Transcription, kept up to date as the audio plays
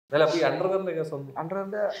അല്ല അപ്പൊ ഈ അണ്ടർവെയറിന്റെ കേസ് ഒന്നും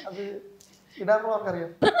അണ്ടർവെയറിന്റെ അത് ഇടാനുള്ളവർക്കറിയാം.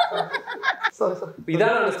 Sorry sorry.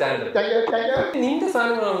 ഇതാണ് സ്റ്റാൻഡേർഡ്. നിന്റെ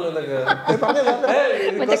സാധനങ്ങളാണല്ലോ ഇതൊക്കെ.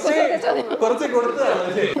 കുറച്ച് കൊടുത്തതാണ്.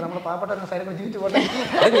 നമ്മുടെ പാവപ്പെട്ട സൈഡിൽ ജീവിച്ചു പോട്ടെ.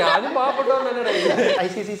 ഞാനും പാവപ്പെട്ടവൻ തന്നെ.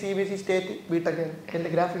 ICC CBSE സ്റ്റേറ്റ് ബിടെക് എന്റെ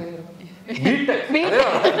ഗ്രാഫിക്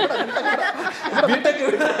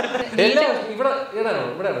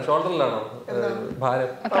ഇവിടെയാണോ ഷോൾഡറിലാണോ ഭാരം?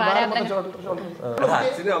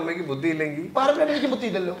 അച്ഛനും അമ്മയ്ക്ക് ബുദ്ധിയില്ലെങ്കിൽ എനിക്ക്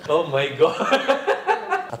ബുദ്ധിയില്ലല്ലോ. Oh my God.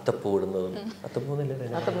 അത്തപ്പൂ ഇടുന്നതും അത്തപ്പൂന്നല്ലേ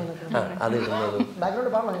അത് ഇടുന്നതും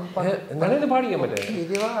എന്നാലും പാടിക്കാൻ പറ്റേ?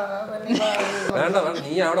 വേണ്ട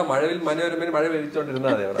നീ അവിടെ മഴവിൽ മനോരമയിൽ മഴ വലിച്ചോണ്ടിരുന്നാ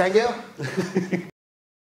മതി അവിടെ.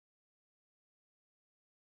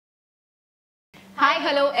 ഹായ്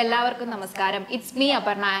ഹലോ എല്ലാവർക്കും നമസ്കാരം. It's me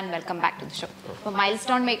Aparna and welcome back to the show. അപ്പോൾ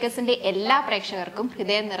മൈൽസ്റ്റോൺ മേക്കേഴ്സിന്റെ എല്ലാ പ്രേക്ഷകർക്കും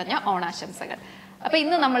ഹൃദയം നിറഞ്ഞ ഓണാശംസകൾ. അപ്പൊ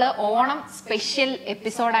ഇന്ന് നമ്മൾ ഓണം സ്പെഷ്യൽ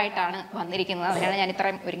എപ്പിസോഡായിട്ടാണ് വന്നിരിക്കുന്നത്. അതിനാണ് ഞാൻ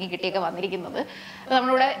ഇത്രയും ഒരുങ്ങി കിട്ടിയൊക്കെ വന്നിരിക്കുന്നത്. അപ്പൊ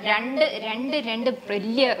നമ്മളിവിടെ രണ്ട്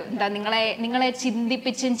വലിയ നിങ്ങളെ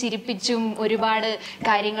ചിന്തിപ്പിച്ചും ചിരിപ്പിച്ചും ഒരുപാട്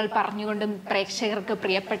കാര്യങ്ങൾ പറഞ്ഞുകൊണ്ടും പ്രേക്ഷകർക്ക്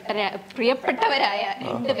പ്രിയപ്പെട്ടവരായ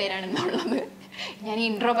രണ്ടുപേരാണ് ഇന്നുള്ളത്. ഞാൻ ഈ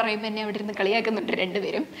ഇൻട്രോ പറയുമ്പോൾ എന്നെ അവിടെ ഇരുന്ന് കളിയാക്കുന്നുണ്ട്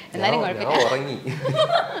രണ്ടുപേരും. എന്നാലും കുഴപ്പമില്ല,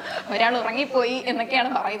 ഒരാൾ ഉറങ്ങിപ്പോയി എന്നൊക്കെയാണ്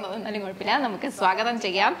പറയുന്നത്. എന്നാലും കുഴപ്പമില്ല, നമുക്ക് സ്വാഗതം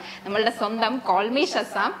ചെയ്യാം നമ്മളുടെ സ്വന്തം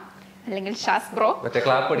CallMeShazzaam അല്ലെങ്കിൽ ഷാസ് ബ്രോ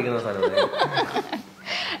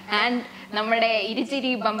ആൻഡ് നമ്മുടെ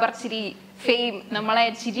ഇരുചിരി ബമ്പർ ചിരി ഫെയിം, നമ്മളെ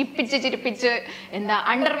ചിരിപ്പിച്ച് എന്താ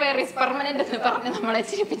അണ്ടർവെയർ ഇസ് പെർമനന്റ് എന്ന് പറഞ്ഞ് നമ്മളെ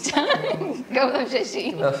ചിരിപ്പിച്ച Gautam Sasi.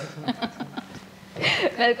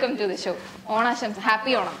 Welcome to the show. ഓണാശംസ.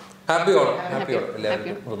 Happy Onam. Happy Onam. Happy Onam.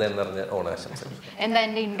 എല്ലാവർക്കും ഹൃദയം നിറഞ്ഞ ഓണാശംസകൾ. എന്താ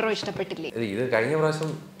എന്റെ ഇൻട്രോ ഇഷ്ടപ്പെട്ടില്ലേ? ഇത് കഴിഞ്ഞ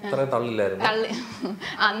പ്രാവശ്യം ഇത്രയും തള്ളില്ലായിരുന്നു.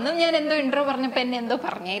 അന്നും ഞാൻ എന്തോ ഇൻട്രോ പറഞ്ഞപ്പോ എന്നെ എന്തോ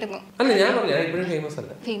പറഞ്ഞായിരുന്നു. അല്ല ഞാൻ പറഞ്ഞു ഞാൻ ഇപ്പോഴും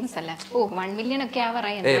ഫേമസ് അല്ല. ഓ 1 മില്യൺ ഒക്കെ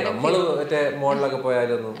ആവാറായി. നമ്മള് മറ്റേ മോളിലൊക്കെ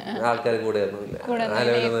പോയാലൊന്നും ആൾക്കാർ കൂടെ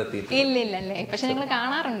ഇല്ലല്ലേ. പക്ഷെ നിങ്ങൾ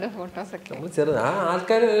കാണാറുണ്ട് ഫോട്ടോസ് ഒക്കെ. നമ്മള് ചെറു ആ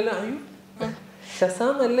ആൾക്കാർ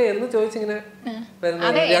ഷസാം അല്ലേ എന്ന് ചോദിച്ചിങ്ങനെ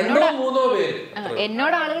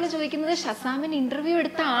എന്നോട് ആളുകൾ ചോദിക്കുന്നത് ഷസാമിന് ഇന്റർവ്യൂ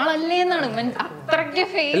എടുത്ത ആളല്ലേ എന്നാണ്. അത്രയ്ക്ക്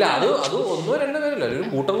ഫെയിം. അത് ഒന്നോ രണ്ടോ പേരല്ല, ഒരു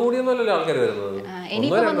കൂട്ടം കൂടിയൊന്നുമല്ലല്ലോ ആൾക്കാർ വരുന്നത്.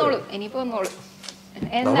 ഇനിയിപ്പോ വന്നോളൂ.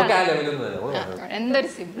 എന്തൊരു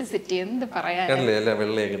സിംപ്ലിസിറ്റി, എന്ത് പറയാ.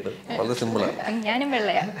 ഞാനും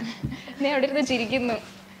വെള്ളയാ. നീ അവിടെ ഇരുന്ന് ചിരിക്കുന്നു.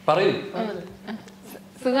 പറയൂ.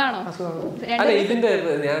 സുഖാണോ? അല്ല ഇതിന്റെ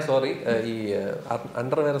ഞാൻ സോറി ഈ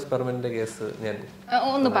അണ്ടർവെയർ എക്സ്പെരിമെന്റിന്റെ കേസ് ഞാൻ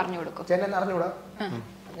ഒന്ന് പറഞ്ഞു കൊടുക്കും.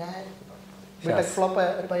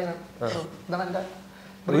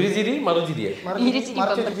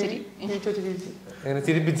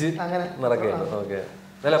 ചിരിപ്പിച്ച് നടക്കുകയാണ്. ഓക്കെ.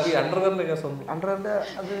 അല്ല അപ്പൊ ഈ അണ്ടർവെയറിന്റെ കേസ് ഒന്നും അണ്ടർവെയറിന്റെ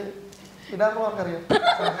അത് ഇടാനുള്ളവർക്കറിയാം.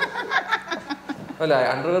 അല്ല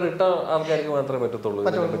അണ്ടർവെയർ ഇട്ട ആൾക്കാർക്ക് മാത്രമേ പറ്റത്തുള്ളൂ,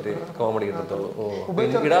 പറ്റി കോമഡി കിട്ടത്തുള്ളൂ.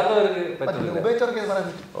 ഇടാത്തവർക്ക് പറ്റില്ല.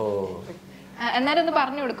 ഓ എന്നാലും ഒന്ന്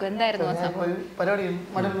പറഞ്ഞു കൊടുക്കും എന്തായിരുന്നു പരിപാടി.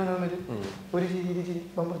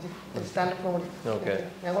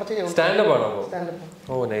 സ്റ്റാൻഡപ്പ് ആണോ?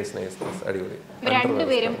 ഓ നൈസ് നൈസ് നൈസ്, അടിപൊളി.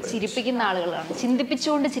 രണ്ടുപേരും ചിരിപ്പിക്കുന്ന ആളുകളാണ്.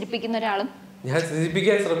 ചിന്തിപ്പിച്ചുകൊണ്ട് ചിരിപ്പിക്കുന്ന ഒരാളും ഞാൻ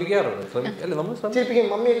ചിരിപ്പിക്കാൻ ശ്രമിക്കാറുണ്ട്.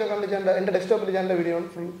 മമ്മിയൊക്കെ കണ്ടിട്ടുണ്ട്. എന്റെ ഡെസ്ക്ടോപ്പിൽ ഞാൻ വീഡിയോ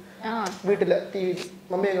ഫുൾ വീട്ടിലെ ടി വി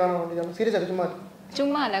മമ്മിയെ കാണാൻ വേണ്ടി സീരിയസ് ആയിട്ട്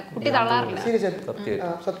ചുമ്മാ അല്ല, കുട്ടി തള്ളാറില്ല. സീരിയസ് ആയിട്ട്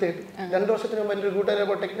സത്യമായിട്ട് 2 വർഷത്തിന് മുമ്പ് എന്റെ ഒരു കൂട്ടുകാരെ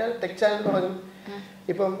ടെക് ചാനൽ പറഞ്ഞു.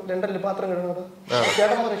 ഇപ്പം ലണ്ടനിൽ പാത്രം കഴുകുന്നത്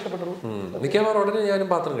ചേട്ടന്മാരെ ഇഷ്ടപ്പെട്ടു. മിക്കവാറും ഉടനെ ഞാനും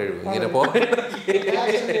പാത്രം കഴുകും. ഇങ്ങനെ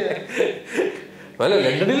അല്ല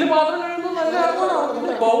ലണ്ടനിൽ പാത്രം കഴുകുന്നത് നല്ല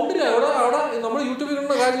പൗണ്ടില്ല. അവിടെ നമ്മൾ യൂട്യൂബിൽ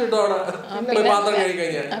കണ്ട കാശ് കിട്ടും അവിടെ പാത്രം കഴുകി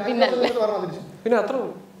കഴിഞ്ഞാൽ. പിന്നെ അത്ര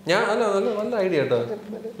ഞാൻ അല്ല നല്ല ഐഡിയ കേട്ടോ.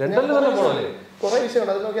 ലണ്ടനിൽ തന്നെ പോണല്ലേ. കുറെ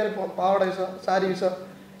വിസയുണ്ട്. അത് നോക്കിയാൽ പാവട visa, sari visa.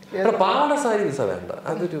 പാവട sari visa വേണ്ട,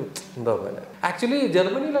 അതൊരു എന്താ പോലെ. ആക്ച്വലി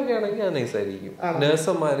ജർമ്മനിയിലൊക്കെ ആണെങ്കിൽ അത് നൈസായിരിക്കും.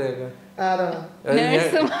 നേഴ്സുമാരെയൊക്കെ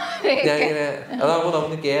ഞാനിങ്ങനെ അതാകുമ്പോ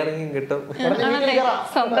നമുക്ക് കെയറിങ്ങും കിട്ടും.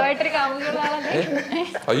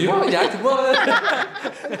 അയ്യോ ഞാൻ ചുമ്മാ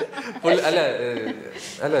അല്ല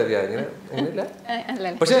അങ്ങനെയില്ല.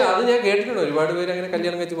 പക്ഷെ അത് ഞാൻ കേട്ടിട്ടുണ്ട്. ഒരുപാട് പേര് അങ്ങനെ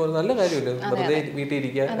കല്യാണം കഴിച്ച് പോകുന്നത് നല്ല കാര്യമല്ലേ. വെറുതെ വീട്ടിൽ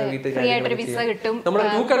ഇരിക്കുക, നമ്മുടെ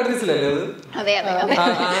 2 കൺട്രീസിലല്ലേ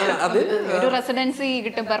അത് റെസിഡൻസി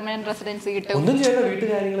കിട്ടും, പെർമനന്റ് റെസിഡൻസി കിട്ടും. ഒന്നും ചെയ്യേണ്ട,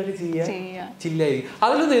 വീട്ടുകാര്യങ്ങളൊക്കെ ചെയ്യാ ചില്ലായി.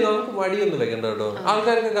 അതിലൊന്നും നമുക്ക് മടിയൊന്നും വെക്കണ്ട കേട്ടോ.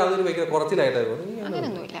 ആൾക്കാർക്കൊക്കെ അതൊരു വെക്കുന്ന കുറച്ചിലായിട്ടായിരുന്നു.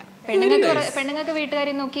 അങ്ങനൊന്നുമില്ല. പെണ്ണുങ്ങൾക്ക്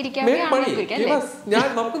വീട്ടുകാരെ നോക്കിയിരിക്കാൻ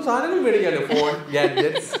നമുക്ക് സാധനങ്ങൾ മേടിക്കാമല്ലോ. Phone,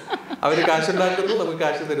 gadgets. അവര് കാശുണ്ടാക്കുന്നു, നമുക്ക്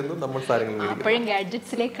കാശ് തരുന്നു, നമ്മൾ സാധനങ്ങൾ അപ്പോഴും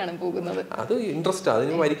ഗാഡ്ജറ്റ്സിലേക്കാണ് പോകുന്നത്. അത് ഇൻട്രസ്റ്റ്,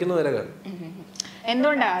 അതിന് മരിക്കുന്ന വരെ കാണും.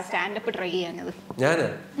 എന്തുകൊണ്ടാ സ്റ്റാൻഡപ്പ് ട്രൈ ചെയ്യാനത്? ഞാന്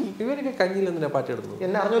ഇവരൊക്കെ കഞ്ഞിൽ എന്തിനാ പാറ്റിടുന്നു?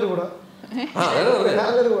 എന്നെ അറിഞ്ഞോരു കൂടെ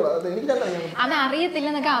അത്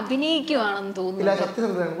അറിയത്തില്ലെന്നൊക്കെ അഭിനയിക്കുവാണെന്ന് തോന്നുന്നു.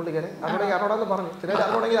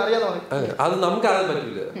 അത് നമുക്ക് അറിയാൻ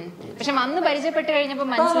പറ്റില്ല. പക്ഷെ വന്ന് പരിചയപ്പെട്ട് കഴിഞ്ഞപ്പോ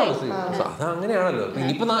മനസ്സിലായി അതങ്ങനെയാണല്ലോ.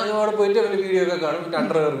 ഇനിയിപ്പോ അവിടെ പോയിട്ട് വീഡിയോ ഒക്കെ കാണും,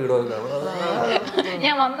 അണ്ടർവെയർ വീഡിയോ ഒക്കെ കാണും.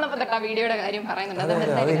 ഞാൻ വന്നപ്പോ തൊട്ട് ആ വീഡിയോയുടെ കാര്യം പറയുന്നുണ്ട്.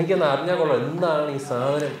 അത് എനിക്കൊന്ന് അറിഞ്ഞാൽ കൊള്ളാം എന്താണ് ഈ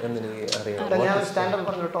സാധനം എന്ന് എനിക്ക് അറിയാം.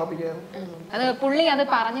 അത് പുള്ളി അത്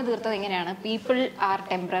പറഞ്ഞു തീർത്തത് എങ്ങനെയാണ്? പീപ്പിൾ ആർ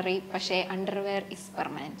ടെമ്പററി, പക്ഷേ അണ്ടർവെയർ ഇസ്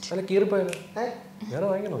പെർമനന്റ്. അല്ല കീറിപ്പോയാലോ? വേറെ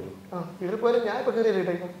വാങ്ങിക്കണമല്ലോ.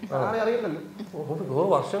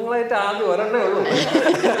 വർഷങ്ങളായിട്ട് ആദ്യം ഒരെണ്ണേ ഉള്ളൂ.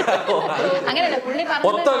 അങ്ങനെയല്ല പുള്ളി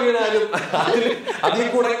ഒത്ത വീണാലും അതിൽ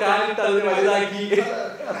കൂടെ കാലിട്ട് അതിന് വലുതാക്കി.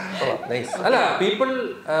 അല്ല പീപ്പിൾ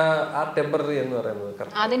ആർ ടെമ്പററി എന്ന് പറയുന്നത്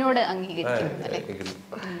അതിനോട് അംഗീകരിക്കുന്നു.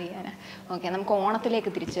 ഓക്കെ, നമുക്ക്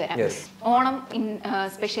ഓണത്തിലേക്ക് തിരിച്ചു വരാം. ഓണം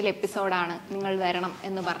സ്പെഷ്യൽ എപ്പിസോഡാണ്, നിങ്ങൾ വരണം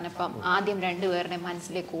എന്ന് പറഞ്ഞപ്പം ആദ്യം രണ്ടുപേരുടെ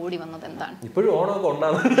മനസ്സിലേക്ക് ഓടി വന്നത് എന്താണ്? ഇപ്പോഴും ഓണമൊക്കെ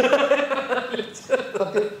ഉണ്ടാകും.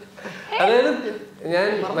 അതായത് ഞാൻ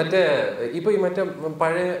ഇപ്പൊ ഈ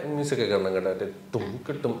പഴയ മ്യൂസിക് ഒക്കെ കാണണം കേട്ടോ, തും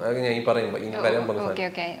കിട്ടും ഞാൻ ഈ പറയുമ്പോ ഇനി വരാൻ പോകുന്ന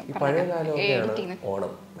ഈ പഴയ കാലമൊക്കെയാണ്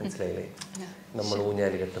ഓണം. മനസ്സിലായില്ലേ? നമ്മൾ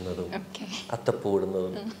ഊഞ്ഞാല് കെട്ടുന്നതും അത്തപ്പൂ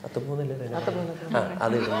ഇടുന്നതും, അത്തപ്പൂന്നല്ലേ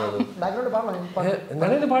അതിടുന്നതും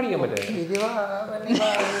എന്നാലും പാടിക്കാൻ പറ്റേ?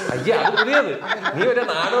 അയ്യ അത് പുതിയത്. നീ ഒരു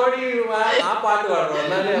നാടോടി ആ പാട്ട് പാടണം,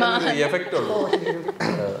 എന്നാലേ എഫക്റ്റ് ഉള്ളൂ.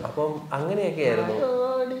 അപ്പം അങ്ങനെയൊക്കെ ആയിരുന്നു.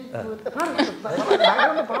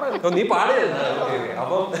 നീ പാടില്ല.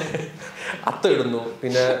 അപ്പം അത്തം ഇടുന്നു,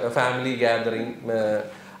 പിന്നെ ഫാമിലി ഗ്യാതറിങ്,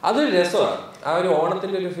 അതൊരു രസമാണ്. ആ ഒരു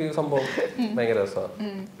ഓണത്തിന്റെ ഒരു സംഭവം ഭയങ്കര രസമാണ്.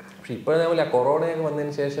 പക്ഷെ ഇപ്പൊ നമ്മളെ കൊറോണയൊക്കെ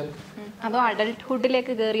വന്നതിന് ശേഷം അതോ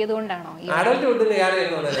അഡൽട്ട്ഹുഡിലേക്ക് കയറിയത് കൊണ്ടാണോ? അഡൽട്ട്ഹുഡിൽ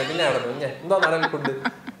പിന്നെ എന്തോ അഡൽട്ട്ഹുഡ്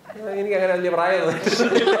എനിക്ക് അങ്ങനെ വലിയ പ്രായം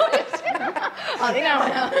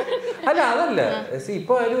അല്ല അതല്ല.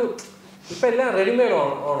 ഇപ്പൊ എല്ലാം റെഡിമെയ്ഡ്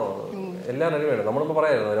ഓണോ, എല്ലാം റെഡിമെയ്ഡ്. നമ്മളിപ്പോ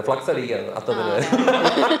പറയായിരുന്നു ഫ്ലക്സ് അടിക്കാണ് അത്തത്തിന്.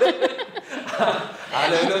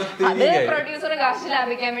 പ്രൊഡ്യൂസർ കാശ്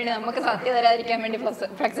ലാഭിക്കാൻ വേണ്ടി നമുക്ക് സത്യം തരാതിരിക്കാൻ വേണ്ടി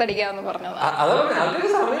ഫ്ലക്സ് അടിക്കാന്ന് പറഞ്ഞത്. അതൊരു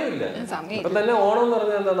സമയമില്ല. ഇപ്പൊ തന്നെ ഓണം എന്ന്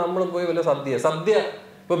പറഞ്ഞാൽ എന്താ, നമ്മൾ പോയി വല്ല സദ്യ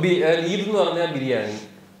ഇപ്പൊ ഈദ് എന്ന് പറഞ്ഞാൽ ബിരിയാണി,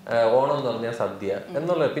 ഓണം എന്ന് പറഞ്ഞാൽ സദ്യ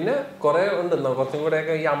എന്നുള്ളത്. പിന്നെ കുറെ ഉണ്ട് കുറച്ചും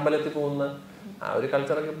കൂടെയൊക്കെ ഈ അമ്പലത്തിൽ പോകുന്ന ആ ഒരു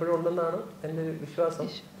കൾച്ചറൊക്കെ ഇപ്പോഴും ഉണ്ടെന്നാണ് എന്റെ ഒരു വിശ്വാസം.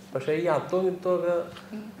 പക്ഷെ ഈ അത്തവും ഇത്തവും ഒക്കെ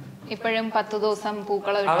ഇപ്പോഴും 10 ദിവസം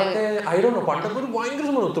പൂക്കളം പണ്ടൊക്കെ ഒരു ഭയങ്കര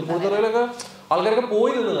സമയം പൂത്തറയിലൊക്കെ ആൾക്കാരൊക്കെ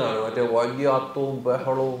പോയി നിന്ന് കാണും. മറ്റേ വലിയ അത്തവും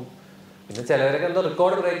ബഹളവും. പിന്നെ ചിലവരൊക്കെ എന്താ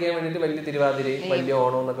റെക്കോർഡ് ബ്രേക്ക് ചെയ്യാൻ വേണ്ടിട്ട് വലിയ തിരുവാതിരയും വലിയ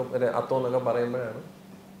ഓണം എന്നൊക്കെ അത്തം എന്നൊക്കെ പറയുമ്പോഴാണ്.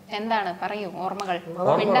 എന്താണ് പറയൂ ഓർമ്മകൾ?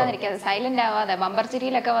 മിണ്ടാതിരിക്കാതെ സൈലന്റ് ആവാതെ ബമ്പർ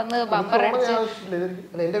ചിരിയിലൊക്കെ വന്ന് ബമ്പർ അടിച്ച്.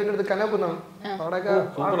 എന്റെ വീട്ടിൽ കനകുന്നാണ്, അവിടെയൊക്കെ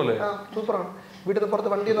സൂപ്പറാണ്. വീട്ടിൽ പുറത്ത്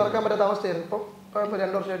വണ്ടി നടക്കാൻ പറ്റാത്ത അവസ്ഥയായിരുന്നു. ഇപ്പം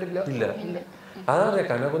 2 വർഷമായിട്ടില്ല. ഇല്ല അതെ,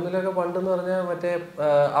 കനകുന്നിലൊക്കെ പണ്ടെന്ന് പറഞ്ഞാൽ മറ്റേ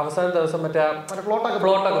അവസാന ദിവസം മറ്റേ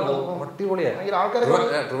പ്ലോട്ടൊക്കെ അടിപൊളിയാണ്.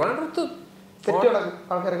 ട്രിവാൻഡ്രത്ത്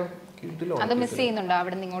ആൾക്കാരൊക്കെ അത് മിസ് ചെയ്യുന്നുണ്ടോ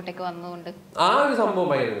അവിടെ നിന്ന് ഇങ്ങോട്ടേക്ക് വന്നുകൊണ്ട്? ആ ഒരു സംഭവം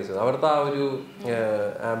ഭയങ്കര മിസ്. അവിടുത്തെ ആ ഒരു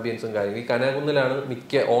ആംബിയൻസും കാര്യങ്ങളും. ഈ കനകുന്നിലാണ്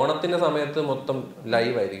മിക്ക ഓണത്തിന്റെ സമയത്ത് മൊത്തം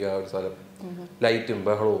ലൈവ് ആയിരിക്കും ആ ഒരു സ്ഥലം. ലൈറ്റും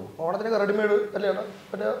ബഹളവും. ഓണത്തിനൊക്കെ റെഡിമെയ്ഡ്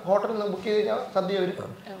ഹോട്ടലിൽ നിന്ന് ബുക്ക് ചെയ്ത് കഴിഞ്ഞാൽ സദ്യ വരും.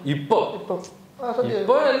 ഇപ്പൊ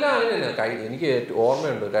എല്ലാം അങ്ങനെയല്ല. എനിക്ക്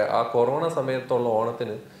ഓർമ്മയുണ്ട് ആ കൊറോണ സമയത്തുള്ള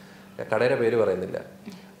ഓണത്തിന്, കടയുടെ പേര് പറയുന്നില്ല,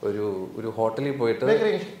 ഒരു ഹോട്ടലിൽ പോയിട്ട്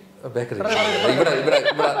ബേക്കറി, ഇവിടെ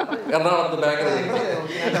എറണാകുളത്ത് ബേക്കറി,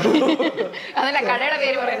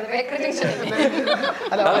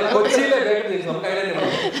 കൊച്ചിയിലെ ബേക്കറി നമുക്ക് അങ്ങനെ.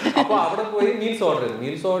 അപ്പൊ അവിടെ പോയി മീൽസ്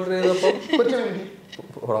ഓർഡർ ചെയ്തപ്പോ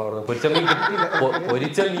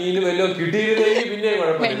പൊരിച്ച മീൻ വല്ലതും കിട്ടിയിരുന്നെങ്കിൽ പിന്നെയും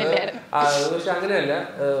കുഴപ്പമില്ല. പക്ഷെ അങ്ങനെയല്ല,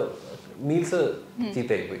 മീൽസ്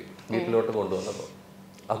ചീത്തയായി പോയി വീട്ടിലോട്ട് കൊണ്ടുവന്നപ്പോ.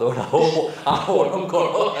 അതോടെ ആ ഓണം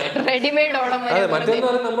റെഡിമെയ്ഡ് ഓണം. അതെ, മറ്റേന്ന്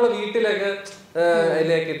പറഞ്ഞാൽ നമ്മളെ വീട്ടിലൊക്കെ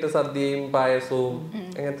അതിലേക്ക് ഇട്ട് സദ്യയും പായസവും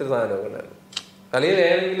അങ്ങനത്തെ ഒരു സാധനമൊക്കെ ഉണ്ടായിരുന്നു. അല്ലെങ്കിൽ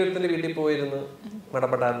ഏതെങ്കിലും ഒരുത്തിന്റെ വീട്ടിൽ പോയിരുന്നു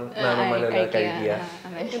മടപെടാന്ന് നാമമല കഴിക്കുക,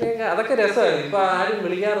 അതൊക്കെ രസമായിരുന്നു. ഇപ്പൊ ആരും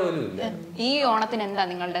വിളിക്കാറ് പോലും ഇല്ല. ഈ ഓണത്തിന് എന്താ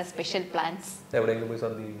നിങ്ങളുടെ സ്പെഷ്യൽ പ്ലാൻസ്? എവിടെയെങ്കിലും പോയി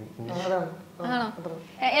സദ്യ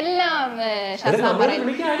എല്ലാം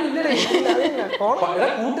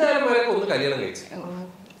കൂട്ടുകാരന്മാരൊക്കെ ഒന്ന് കല്യാണം കഴിച്ചു.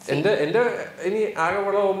 എന്റെ ഇനി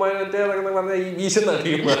ആകെയുള്ള മറ്റേ പറഞ്ഞ ഈ വീശം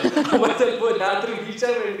നടിയുമ്പോൾ ചിലപ്പോ രാത്രി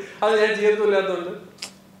വീശാൻ വേണ്ടി അത് ഞാൻ ചെയ്യത്തില്ലാത്തതുകൊണ്ട്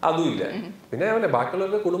അതുമില്ല. പിന്നെ അവനെ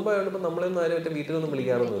ബാക്കിയുള്ളവർക്ക് കുടുംബമായിട്ട് നമ്മളൊന്നും ആരും മറ്റേ വീട്ടിലൊന്നും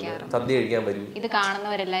വിളിക്കാറൊന്നുമില്ല. സദ്യ കഴിക്കാൻ വരും. ഇത്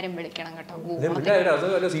കാണുന്നവരെല്ലാരും വിളിക്കണം കേട്ടോ.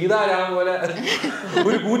 സീതാരാമൻ പോലെ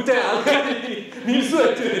ഒരു കൂറ്റ ആൾക്കാർ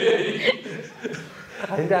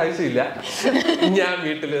അതിന്റെ ആവശ്യമില്ല. ഞാൻ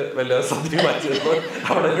വീട്ടില് വല്ല സദ്യ മാറ്റിയപ്പോ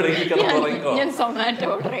അവിടെ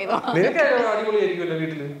നിനക്ക് അടിപൊളിയായിരിക്കുമല്ലോ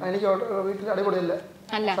വീട്ടില്. എനിക്ക് വീട്ടിൽ അടിപൊളിയല്ല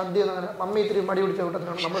സദ്യ. മമ്മി ഇത്തിരി മടി പിടിച്ച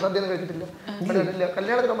കൂട്ടത്തിലാണ്. നമ്മൾ സദ്യ ഒന്നും കഴിച്ചിട്ടില്ല.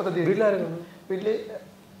 കല്യാണത്തിന് നമ്മൾ സദ്യ. വീട്ടില്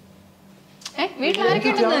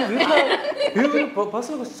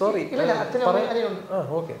സോറി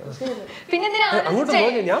അങ്ങോട്ട്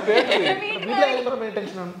ഞാൻ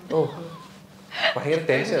ഓ ഭയങ്കര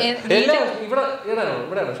ടെൻഷൻ. എല്ലാം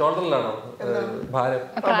ഇവിടെയാണോ ഷോൾഡറിലാണോ ഭാരം?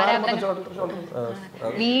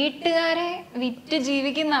 വീട്ടുകാരെ വിറ്റ്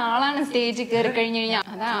ജീവിക്കുന്ന ആളാണ് സ്റ്റേജിൽ കയറി കഴിഞ്ഞു കഴിഞ്ഞാൽ.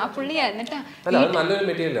 അതാ ആ പുള്ളിയാ. എന്നിട്ടാ നല്ലൊരു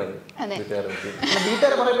മെറ്റീരിയലാണ്.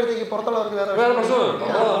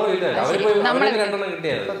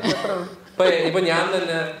 ഇപ്പൊ ഞാൻ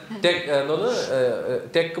തന്നെ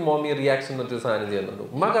ടെക് മോമി റിയാക്ഷൻ എന്നൊരു സാധനം ചെയ്യുന്നുണ്ട്.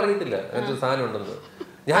 ഉമ്മാക്ക് അറിയത്തില്ല അങ്ങനത്തെ സാധനം ഉണ്ടെന്ന്.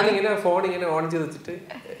 ഞാനിങ്ങനെ ഫോൺ ഇങ്ങനെ ഓൺ ചെയ്ത് വെച്ചിട്ട്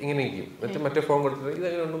ഇങ്ങനെ ഇരിക്കും. എന്നിട്ട് മറ്റേ ഫോൺ കൊടുത്തിട്ട്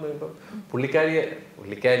ഇതെങ്ങനെ ഉണ്ടെന്ന് പറയുമ്പോൾ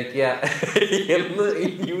പുള്ളിക്കാരിക്ക എന്ന്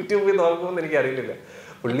യൂട്യൂബിൽ നോക്കുമെന്ന് എനിക്ക് അറിയില്ല.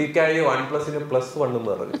 പുള്ളിക്കാരി OnePlus+1 എന്ന്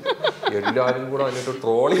പറഞ്ഞു. എല്ലാവരും കൂടെ വന്നിട്ട്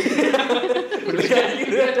ട്രോളി.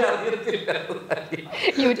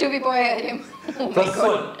 യൂട്യൂബിൽ പോയ കാര്യം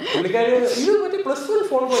പുള്ളിക്കാരി ഇത് മറ്റേ +1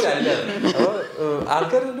 ഫോൺ പോലെ അല്ല.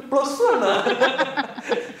 ആൾക്കാർ +1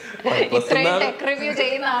 പക്ഷെ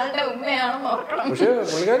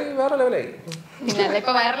പുള്ളിക്കാരി വേറെ ലെവലായി.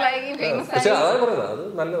 പക്ഷെ അതാണ് പറയുന്നത്, അത്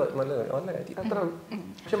നല്ല നല്ല നല്ല കാര്യം. അത്ര.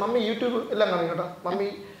 പക്ഷെ മമ്മി യൂട്യൂബ് എല്ലാം കാണും കേട്ടോ. മമ്മി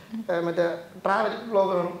മറ്റേ ട്രാവൽ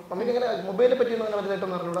വ്ലോഗ് കാണും. മമ്മിക്ക് അങ്ങനെ മൊബൈലിനെ പറ്റിയൊന്നും അങ്ങനെ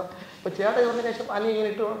വലുതായിട്ടൊന്നും അറിഞ്ഞൂടാ. ഇപ്പോൾ ചേട്ടൻ പറഞ്ഞതിന് ശേഷം അനി ഇങ്ങനെ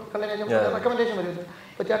ഇട്ട് കണ്ടതിന് ശേഷം റെക്കമെൻഡേഷൻ വരുന്നത്.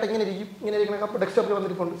 ഇപ്പോൾ ചേട്ടൻ ഇങ്ങനെ ഇരിക്കുന്ന ഡെസ്ക്ടോപ്പിൽ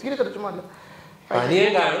വന്നിട്ടുണ്ട്. സീരിയസ് ആയിട്ട് ചുമ്മാ അല്ല.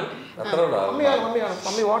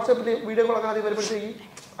 മമ്മി വാട്സാപ്പിൽ വീഡിയോ കോളൊക്കെ ആദ്യം വരുമ്പോഴത്തേക്ക്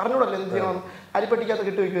അറിഞ്ഞൂടല്ലോ എന്ത് ചെയ്യണം. അരിപ്പട്ടിക്കകത്ത്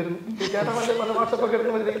കിട്ടി വയ്ക്കുമായിരുന്നു. ചേട്ടൻ വന്ന് വാട്സാപ്പൊക്കെ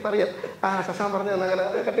എടുക്കുമ്പോഴത്തേക്ക് പറയാം ശശാൻ പറഞ്ഞു അങ്ങനെ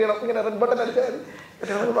കട്ട് ചെയ്യണം, ഇങ്ങനെ റെഡ് ബട്ടൺ അടിച്ചാൽ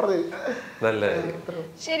പറഞ്ഞു. അല്ല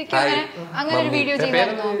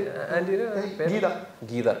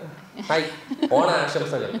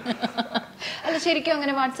ശരിക്കും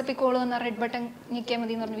അങ്ങനെ വാട്സാപ്പിൽ കോൾ വന്ന റെഡ് ബട്ടൺ ഞെക്കിയാൽ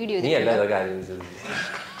മതി എന്ന് പറഞ്ഞ വീഡിയോ ഇല്ലേ?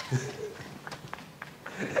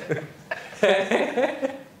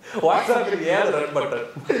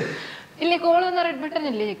 കോൾ വന്ന റെഡ് ബട്ടൺ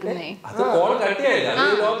അല്ലേ ഞെക്കുന്നേ?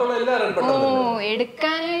 ഓ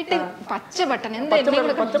എടുക്കാനായിട്ട് പച്ച ബട്ടൺ.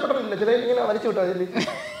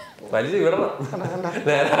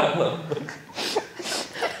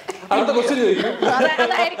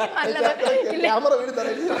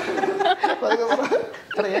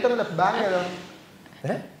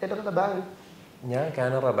 എന്താ ഞാൻ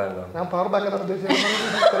കാനറ ബാങ്കാണ്. ഞാൻ പവർ ബാങ്കാണ് ഉദ്ദേശിച്ചത്.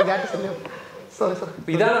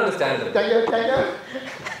 ഇതാണ് സ്റ്റാൻഡേർഡ്.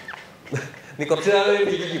 നീ കുറച്ച്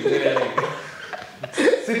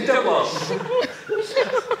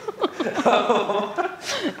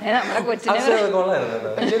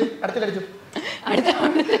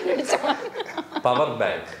പവർ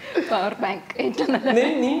ബാങ്ക്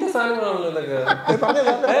നിന്റെ സാധനങ്ങളാണല്ലോ ഇതൊക്കെ.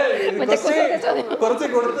 കുറച്ച്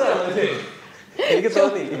കൊടുത്തതാണ് എനിക്ക്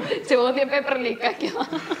തോന്നി. ചോദ്യ പേപ്പർ ലീക്കായി.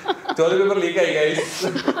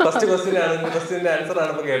 ഫസ്റ്റ് ക്വസ്റ്റ്യൻ്റെ ആൻസർ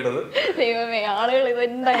ആണ് ഇപ്പൊ കേട്ടത്. ദൈവമേ, ആളുകൾ ഇത്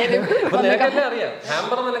എന്തായാലും അറിയാം.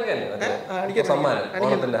 ഹാമ്പർ എന്നൊക്കെ സമ്മാനം,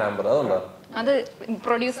 ഓണത്തിന്റെ ഹാമ്പർ. അതുണ്ടോ? അത്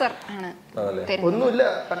പ്രൊഡ്യൂസർ ആണ്. ഒന്നുമില്ല,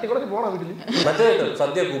 തട്ടിക്കുറച്ച് പോണ വീട്ടില്. മറ്റേ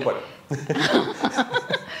സദ്യ കൂപ്പൺ.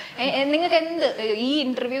 നിങ്ങൾക്ക് എന്ത് ഈ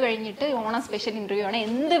ഇന്റർവ്യൂ കഴിഞ്ഞിട്ട് ഓണം സ്പെഷ്യൽ ഇന്റർവ്യൂ ആണ്,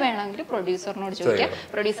 എന്ത് വേണമെങ്കിലും പ്രൊഡ്യൂസറിനോട് ചോദിക്കാം.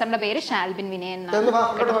 പ്രൊഡ്യൂസറിന്റെ പേര് ഷാൽബിൻ വിനയൻ.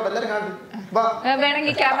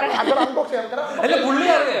 വേണമെങ്കിൽ ക്യാമറ 3.5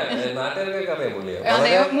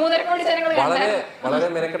 കോടി ജനങ്ങൾ വളരെ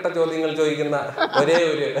മെനക്കെട്ട ചോദ്യങ്ങൾ ചോദിക്കുന്ന ഒരേ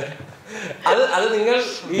ഒരു അത് നിങ്ങൾ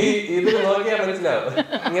ഈ ഇതിൽ നോക്കിയാൽ മനസ്സിലാവും.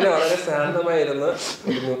 ഇങ്ങനെ വളരെ ശാന്തമായിരുന്നു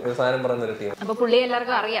സാധനം പറയുന്നൊരു ടീം. അപ്പൊ പുള്ളി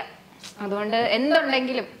എല്ലാവർക്കും അറിയാം. അതുകൊണ്ട്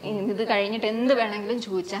എന്തുണ്ടെങ്കിലും ഇത് കഴിഞ്ഞിട്ട് എന്ത് വേണമെങ്കിലും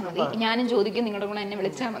ചോദിച്ചാൽ മതി. ഞാനും ചോദിക്കും, നിങ്ങളുടെ കൂടെ എന്നെ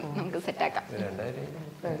വിളിച്ചാൽ മതി, നമുക്ക് സെറ്റാക്കാം.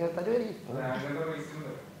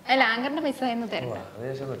 അല്ല, ആങ്കറിന്റെ പൈസ എന്ന് തരണ്ട.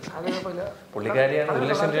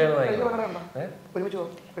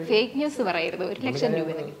 ഫേക്ക് ന്യൂസ് പറയരുത്. 1 ലക്ഷം രൂപ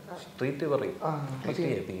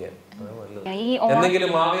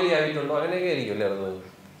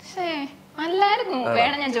അല്ലായിരുന്നു.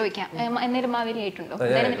 വേണം ഞാൻ ചോദിക്കാം, എന്നേലും മാവേലി ആയിട്ടുണ്ടോ?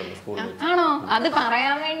 ആണോ? അത്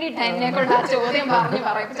പറയാൻ വേണ്ടിട്ട് എന്നെ കൊണ്ട് ആ ചോദ്യം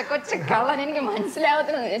പറയിപ്പിച്ച കൊച്ചു കള്ളൻ. എനിക്ക്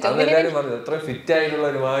മനസ്സിലാവത്തില്ല.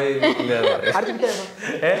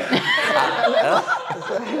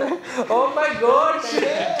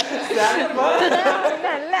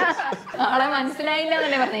 ആളെ മനസ്സിലായില്ല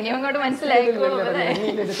എന്നല്ലേ പറഞ്ഞു. ഇനി അങ്ങോട്ട് മനസ്സിലായിക്കോളൂ.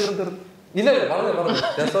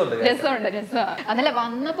 രസമുണ്ട്, രസമാണ്. അതല്ല,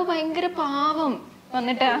 വന്നപ്പോ ഭയങ്കര പാവം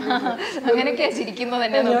വന്നിട്ട് അങ്ങനെയൊക്കെയാ ചിരിക്കുന്നത്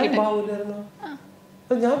എന്നെ നോക്കിട്ട്.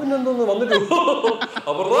 ഞാൻ പിന്നെ എന്തോന്ന് വന്നിട്ട്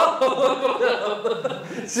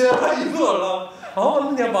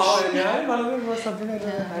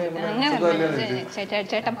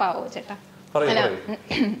ചേട്ടൻ പാവോ ചേട്ടാ. അല്ല,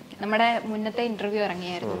 നമ്മുടെ മുന്നത്തെ ഇന്റർവ്യൂ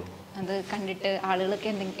ഇറങ്ങിയായിരുന്നു. അത് കണ്ടിട്ട് ആളുകളൊക്കെ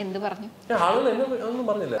എന്ത് പറഞ്ഞു?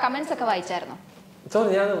 കമന്റ്സ് ഒക്കെ വായിച്ചായിരുന്നോ? സോറി,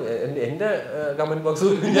 ഞാൻ എന്റെ കമന്റ് ബോക്സ്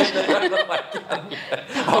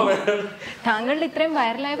താങ്കളുടെ ഇത്രയും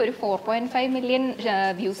വൈറലായ ഒരു 4.5 മില്യൺ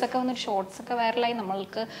വ്യൂസ് ഒക്കെ വന്നൊരു ഷോർട്സ് ഒക്കെ വൈറലായി,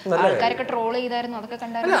 നമ്മൾക്ക് ആൾക്കാരൊക്കെ ട്രോൾ ചെയ്തായിരുന്നു, അതൊക്കെ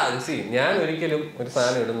കണ്ടായിരുന്നു. ഞാൻ ഒരിക്കലും ഒരു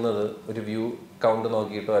സാധനം ഇടുന്നത് ഒരു വ്യൂ കൗണ്ട്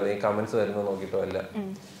നോക്കിയിട്ടോ അല്ലെങ്കിൽ കമന്റ്സ് വരുന്നത് നോക്കിയിട്ടോ അല്ല.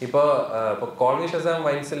 ഇപ്പൊ കോൾ മീ ഷസാം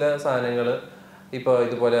വൈൻസിലെ സാധനങ്ങള് ഇപ്പൊ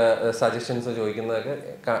ഇതുപോലെ സജഷൻസ് ചോദിക്കുന്നതൊക്കെ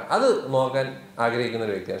അത് നോക്കാൻ ആഗ്രഹിക്കുന്ന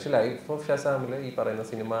ഒരു വ്യക്തിയാണ്. പക്ഷെ ലൈഫ് ഓഫ് ഷസാമില് ഈ പറയുന്ന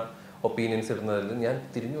സിനിമ ഒപ്പീനിയൻസ് ഇടുന്നതിൽ ഞാൻ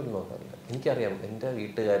തിരിഞ്ഞുപോലും നോക്കാറില്ല. എനിക്കറിയാം എൻ്റെ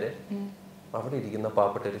വീട്ടുകാര് അവിടെ ഇരിക്കുന്ന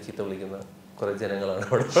പാവപ്പെട്ടവര് ചീത്ത വിളിക്കുന്ന കുറെ ജനങ്ങളാണ്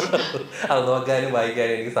അവിടെ. അത് നോക്കാനും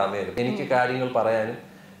വായിക്കാനും എനിക്ക് സമയമില്ല. എനിക്ക് കാര്യങ്ങൾ പറയാനും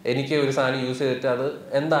എനിക്ക് ഒരു സാധനം യൂസ് ചെയ്തിട്ട് അത്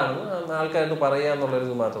എന്താണെന്ന് ആൾക്കാർക്ക് പറയാ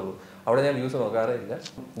എന്നുള്ളൊരു മാത്രമേ ഉള്ളൂ. അവിടെ ഞാൻ വ്യൂസ് നോക്കാറേ ഇല്ല.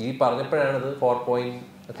 ഈ പറഞ്ഞപ്പോഴാണിത്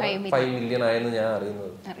 4.5 മില്യൺ ആയെന്ന് ഞാൻ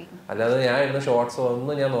അറിയുന്നത്. അല്ലാതെ ഞാൻ ഇടുന്ന ഷോർട്സ്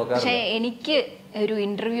ഒന്നും ഞാൻ നോക്കാറില്ല. പക്ഷേ എനിക്ക് ഒരു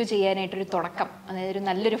ഇന്റർവ്യൂ ചെയ്യാനായിട്ടൊരു തുടക്കം, അതായത് ഒരു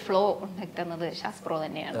നല്ലൊരു ഫ്ലോ ഉണ്ടാക്കി തന്നത് ഷാസ് ബ്രോ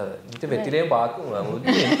തന്നെയാണ്. വെറ്റിലേയും പാക്കൊക്കെ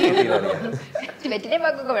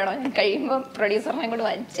വേണോ? ഞാൻ കഴിയുമ്പോൾ പ്രൊഡ്യൂസറിനെ കൊണ്ട്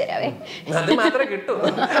വാങ്ങിച്ചു തരാവേ. അത് മാത്രമേ കിട്ടൂ.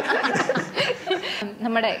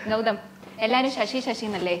 നമ്മുടെ ഗൗതം എല്ലാരും ശശി ശശി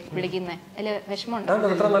എന്നല്ലേ വിളിക്കുന്നേ? അതില് വിഷമമുണ്ടോ?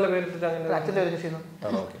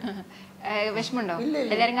 വിഷമമുണ്ടോ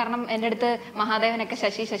എല്ലാരും? കാരണം എന്റെ അടുത്ത് മഹാദേവനൊക്കെ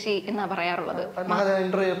ശശി ശശി എന്നാ പറയാറുള്ളത്.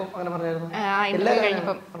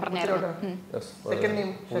 കഴിഞ്ഞപ്പം പറഞ്ഞായിരുന്നു.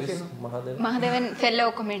 Mahadevan fellow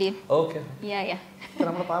comedian.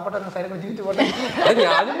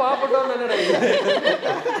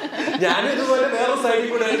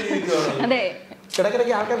 അതെ,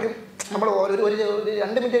 കിടക്കിടയ്ക്ക് ആൾക്കാർക്ക് നമ്മൾ ഒരു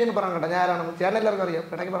 2 മിനിറ്റ് കഴിഞ്ഞ് പറയാൻ കേട്ടോ ഞാനാണ് ചേട്ടൻ എല്ലാവർക്കും അറിയാം.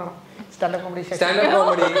 ഇടയ്ക്ക് പറയണം സ്റ്റാൻഡപ്പ് കോമഡി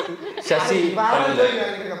ശശി.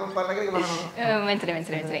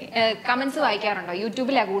 മനസ്സിലായി. കമന്റ്സ് വായിക്കാറുണ്ടോ?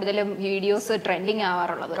 യൂട്യൂബിലാണ് കൂടുതലും വീഡിയോസ് ട്രെൻഡിങ്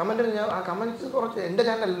ആവാറുള്ളത്. കമന്റ്സ് കുറച്ച് എന്റെ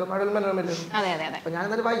ചാനലല്ലോ മഴവിൽമനോരമയിലോ. അതെ അതെ അതെ, ഞാൻ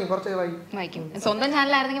എന്തായാലും വായിക്കും, കുറച്ച് വായിക്കും. സ്വന്തം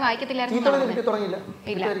ചാനലായിരുന്നെങ്കിൽ വായിക്കത്തില്ലായിരുന്നു. തുടങ്ങിയില്ല.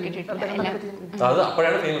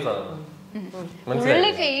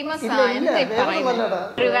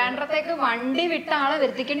 ട്രിവാൻഡ്രത്തേക്ക് വണ്ടി വിട്ട ആളെ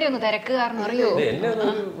വരുത്തിക്കേണ്ടി വന്നു തിരക്ക് കാരണം. അറിയോ,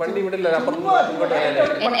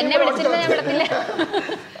 എന്നെ വിളിച്ചിരുന്ന ഞാൻ വിടത്തില്ല.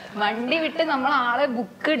 വണ്ടി വിട്ട് നമ്മൾ ആളെ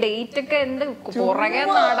ബുക്ക് ഡേറ്റ് ഒക്കെ എന്ത് പുറകെ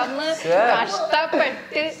നടന്ന്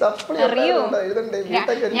കഷ്ടപ്പെട്ട്. അറിയോ,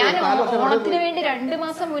 ഞാൻ ഓണത്തിന് വേണ്ടി 2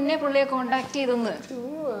 മാസം മുന്നേ പുള്ളിയെ കോണ്ടാക്ട് ചെയ്തെന്ന്.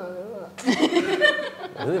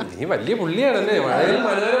 നീ വലിയ പുള്ളിയാണല്ലേ.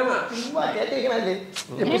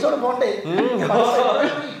 എപ്പിസോഡ് പോണ്ടേ?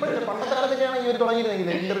 പണ്ടത്തെ കാലത്തൊക്കെയാണ് ഈ ഒരു തുടങ്ങിയിരുന്നെങ്കിൽ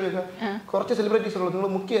ഇന്റർവ്യൂ ഒക്കെ കുറച്ച് സെലിബ്രിറ്റീസ് ഉള്ളൂ. നിങ്ങൾ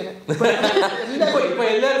മുഖ്യ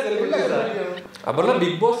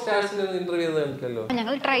ബിഗ് ബോസ് സ്റ്റാർസിന് ഇന്റർവ്യൂ ചെയ്തല്ലോ.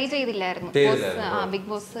 ഞങ്ങൾ ട്രൈ ചെയ്തില്ലായിരുന്നു ബിഗ്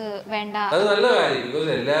ബോസ്. വേണ്ട, അത് നല്ല കാര്യം.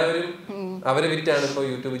 എല്ലാവരും അവരെ വിറ്റാണ് ഇപ്പൊ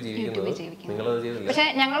യൂട്യൂബ് ജീവിക്കുന്നത്. പക്ഷെ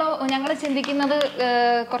ഞങ്ങള് ചിന്തിക്കുന്നത്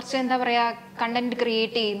കുറച്ച് എന്താ പറയാ, കണ്ടന്റ്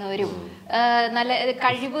ക്രിയേറ്റ് ചെയ്യുന്നവരും നല്ല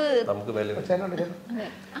കഴിവ്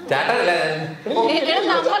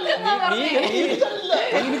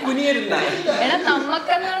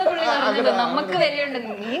നമുക്കെന്നാണ് പുള്ളി പറഞ്ഞത്. നമുക്ക് വിലയുണ്ട്,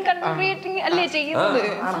 നീ കണ്ടന്റ് ക്രിയേറ്റിംഗ് അല്ലേ ചെയ്യുന്നത്.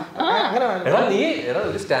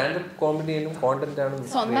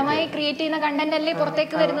 സ്വന്തമായി ക്രിയേറ്റ് ചെയ്യുന്ന കണ്ടന്റ് അല്ലേ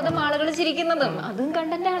പുറത്തേക്ക് വരുന്നതും ആളുകൾ ചിരിക്കുന്നതും, അതും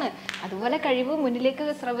കണ്ടന്റ് ആണ്. അതുപോലെ കഴിവ് മുന്നിലേക്ക്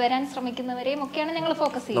വരാൻ ശ്രമിക്കുന്നവരെയും ഒക്കെയാണ് ഞങ്ങൾ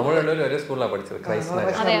ഫോക്കസ് ചെയ്യുന്നത്.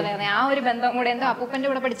 അതെ അതെ അതെ, ആ ഒരു ബന്ധം കൂടെ. എന്തോ അപ്പൂപ്പന്റെ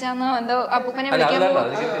കൂടെ പഠിച്ചാന്നോ എന്തോ അപ്പൂപ്പനെ വിളിക്കാൻ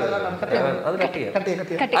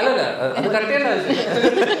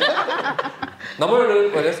നമ്മളോട്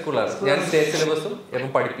ഒരേ സ്കൂളാണ്. ഞാൻ സ്റ്റേറ്റ് സിലബസും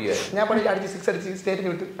പഠിപ്പിക്കുമായിരുന്നു. ഞാൻ പഠിച്ച് 6 അടിച്ച് സ്റ്റേറ്റിന്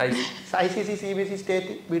വിട്ടു. ICC CBSE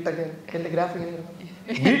സ്റ്റേറ്റ് ബിടെക് എന്റെ ഗ്രാഫിക്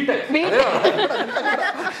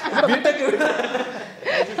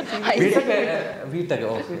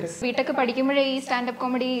ബിടെക് പഠിക്കുമ്പോഴേ ഈ സ്റ്റാൻഡപ്പ്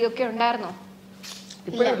കോമഡി ഒക്കെ ഉണ്ടായിരുന്നോ?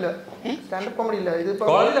 ഇപ്പോഴില്ല, സ്റ്റാൻഡപ്പ് കോമഡി ഇല്ല. ഇതിപ്പോ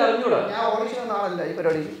ഞാൻ ഓഡിഷൻ ആളല്ല ഈ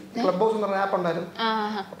പരിപാടി. ക്ലബ് ഹൗസ് എന്ന് പറഞ്ഞ ആപ്പ് ഉണ്ടായിരുന്നു.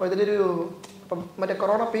 അപ്പൊ ഇതിലൊരു മറ്റേ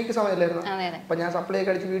കൊറോണ പീക്ക് സമയല്ലായിരുന്നു. അപ്പൊ ഞാൻ സപ്ലൈ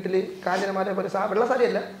ഒക്കെ അടിച്ച് വീട്ടില് കാഞ്ഞിരമാരെ പോലെ വെള്ള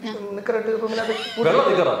സാരിയല്ല, നിക്കറിട്ട് വെള്ള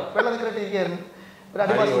നിക്കറിട്ട് ഇരിക്കുകയായിരുന്നു. ഒരു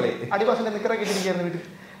അടിവാസിന്റെ നിക്കറൊക്കെ ഇട്ടിരിക്കുകയായിരുന്നു വീട്ടിൽ.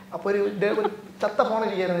 അപ്പൊ ഒരു ചത്ത ഫോൺ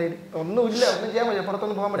ഇരിക്കുകയായിരുന്നു കയ്യിൽ. ഒന്നുമില്ല, ഒന്നും ചെയ്യാൻ പറ്റില്ല,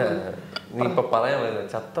 പുറത്തൊന്നും പോകാൻ പറ്റില്ല.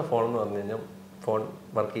 ചത്ത ഫോൺ എന്ന് പറഞ്ഞു കഴിഞ്ഞാൽ ഫോൺ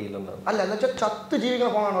വർക്ക് ചെയ്യില്ലെന്നാണ്. അല്ല, എന്ന് വെച്ചാൽ ചത്ത്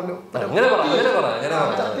ജീവിക്കുന്ന ഫോണാണല്ലോ. 90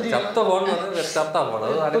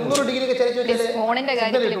 ഡിഗ്രി ഒക്കെ ചരിച്ചു വെച്ചാൽ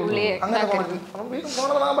അങ്ങനെ ഫോൺ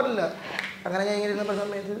വാങ്ങാൻ പറ്റില്ല. അങ്ങനെ ഞാൻ ഇങ്ങനെ ഇരുന്ന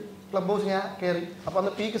സമയത്ത് ക്ലബ് ഹൗസ് ഞാൻ കയറി. അപ്പോൾ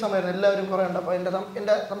അന്ന് പീക്ക് സമയമായിരുന്നു, എല്ലാവരും കുറേ ഉണ്ട്. അപ്പോൾ എൻ്റെ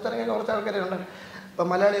സംസാരം കുറച്ച് ആൾക്കാരെ ഉണ്ട്. അപ്പോൾ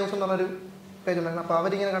മലയാളി ഹൗസ് എന്ന് പറഞ്ഞൊരു പേജ് ഉണ്ടായിരുന്നു. അപ്പോൾ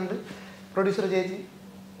അവരിങ്ങനെ കണ്ട് പ്രൊഡ്യൂസർ ചേച്ചി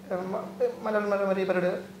മലയാളി പരിപാടി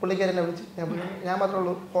പുള്ളിക്കാരെന്നെ വിളിച്ച് ഞാൻ മാത്രമേ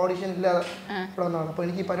ഉള്ളൂ, ഓഡിഷൻ ഇല്ലാതെ ഇവിടെ വന്നതാണ്. അപ്പോൾ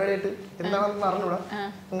എനിക്ക് ഈ പരിപാടിയായിട്ട് എന്താണെന്ന് അറിഞ്ഞൂടാ,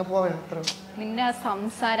 അങ്ങ് പോവേണം. അത്ര നിന്റെ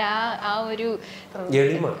സംസാരം ആ ഒരു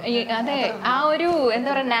അതെ ആ ഒരു എന്താ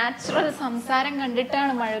പറയാ നാച്ചുറൽ സംസാരം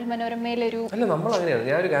കണ്ടിട്ടാണ് മഴവിൽ മനോരമയിലൊരു. അല്ല, നമ്മൾ അങ്ങനെയാണ്.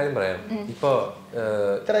 ഞാനൊരു കാര്യം പറയാം. ഇപ്പൊ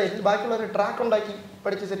ബാക്കിയുള്ള ഒരു ട്രാക്ക് ഉണ്ടാക്കി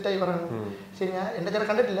പഠിച്ച് സെറ്റായി പറയണം. ശരി, ഞാൻ എൻ്റെ ചില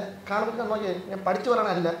കണ്ടിട്ടില്ല, കാണുമ്പോൾ നോക്കിയാൽ ഞാൻ പഠിച്ചു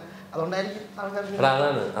പറയണല്ല, അതുകൊണ്ടായിരിക്കും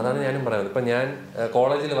അതാണ് ഞാനും പറയുന്നത്. ഇപ്പം ഞാൻ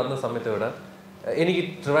കോളേജിൽ വന്ന സമയത്ത് ഇവിടെ എനിക്ക്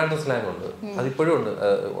ട്രിവാൻഡ്രം സ്ലാങ് ഉണ്ട്, അതിപ്പോഴും ഉണ്ട്,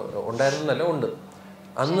 ഉണ്ടായിരുന്നല്ല ഉണ്ട്.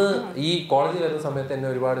 അന്ന് ഈ കോളേജിൽ വരുന്ന സമയത്ത് എന്നെ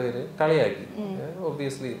ഒരുപാട് പേര് കളിയാക്കി.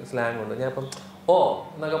 ഒബ്വിയസ്ലി സ്ലാങ് ഉണ്ട്. ഞാൻ ഇപ്പം ഓ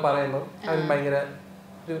എന്നൊക്കെ പറയുമ്പോൾ അതിന് ഭയങ്കര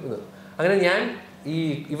ഒരു ഇത്. അങ്ങനെ ഞാൻ ഈ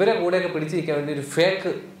ഇവരെ കൂടെയൊക്കെ പിടിച്ചിരിക്കാൻ വേണ്ടി ഒരു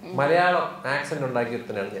ഫേക്ക് മലയാളം ആക്സെന്റ്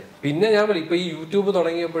ഉണ്ടാക്കിയെടുത്തതാണ് ഞാൻ. പിന്നെ ഞാൻ പറയും, ഇപ്പൊ ഈ യൂട്യൂബ്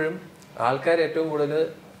തുടങ്ങിയപ്പോഴും ആൾക്കാർ ഏറ്റവും കൂടുതൽ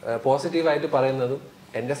പോസിറ്റീവായിട്ട് പറയുന്നതും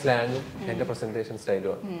എന്റെ സ്ലാങ്ങും എന്റെ പ്രസന്റേഷൻ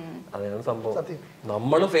സ്റ്റൈലുമാണ്. അതാണ് സംഭവം.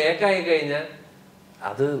 നമ്മൾ ഫേക്ക് ആയി കഴിഞ്ഞാൽ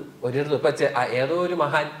അത് ഒരിടത്ത് ഇപ്പൊ ഏതോ ഒരു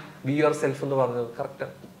മഹാൻ ബി യുവർ സെൽഫ് എന്ന് പറഞ്ഞത്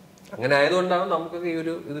കറക്റ്റാണ്. അങ്ങനെ ആയതുകൊണ്ടാണ് നമുക്കൊക്കെ ഈ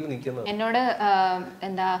ഒരു ഇതിൽ നിൽക്കുന്നത്. എന്നോട്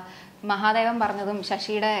എന്താ മഹാദേവൻ പറഞ്ഞതും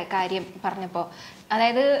ശശിയുടെ കാര്യം പറഞ്ഞപ്പോ,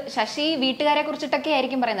 അതായത് ശശി വീട്ടുകാരെ കുറിച്ചിട്ടൊക്കെ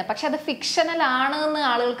ആയിരിക്കും പറയുന്നത്, പക്ഷെ അത് ഫിക്ഷണൽ ആണ് എന്ന്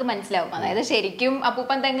ആളുകൾക്ക് മനസ്സിലാവും. അതായത് ശരിക്കും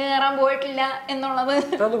അപ്പൂപ്പൻ തെങ്ങ് കയറാൻ പോയിട്ടില്ല എന്നുള്ളത്.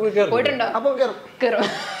 പോയിട്ടുണ്ടോ? കയറും.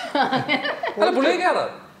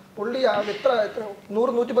 പുള്ളി എത്ര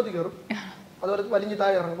 100-110 കയറും, അതുപോലെ വലിഞ്ഞ്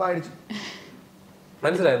താഴെ ഇറങ്ങും, വാടിച്ചു.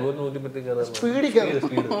 മനസ്സിലായി.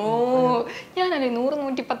 ഓ, ഞാനല്ലേ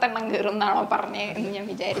 100-110 കയറും എന്നാണോ പറഞ്ഞേ എന്ന് ഞാൻ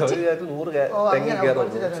വിചാരിച്ചു.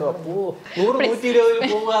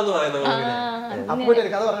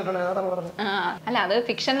 അല്ല, അത്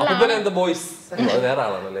ഫിക്ഷണൽ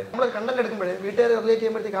കണ്ടന്റ് എടുക്കുമ്പോഴേ വീട്ടുകാരെ റിലേറ്റ്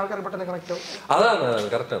ചെയ്യുമ്പോഴത്തേക്ക് ആൾക്കാർ പെട്ടെന്ന് കണക്ട് ആവും.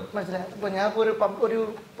 മനസ്സിലായി. ഇപ്പൊ ഞാൻ ഒരു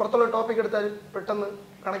പുറത്തുള്ള ടോപ്പിക് എടുത്താൽ പെട്ടെന്ന്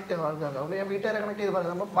കണക്ട് ആവും ആൾക്കാർക്ക്. അതുകൊണ്ട് ഞാൻ വീട്ടുകാരെ കണക്ട് ചെയ്ത്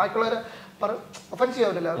പറയാം. നമ്മൾ ബാക്കിയുള്ളവരെ ഒഫൻസീവ്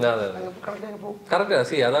ആവില്ല. അതാണ്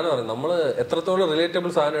പറയുന്നത്, നമ്മള് എത്രത്തോളം റിലേറ്റബിൾ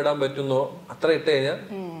സാധനം ഇടാൻ പറ്റുന്നോ അത്ര ഇട്ട് കഴിഞ്ഞാൽ.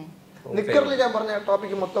 നിക്കറിൽ ഞാൻ പറഞ്ഞ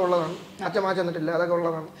ടോപ്പിക് മൊത്തം ഉള്ളതാണ്. അച്ഛമാ ചെന്നിട്ടില്ല, അതൊക്കെ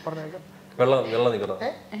ഉള്ളതാണ് പറഞ്ഞേക്കാം. വെള്ളം നിക്കറില്ല.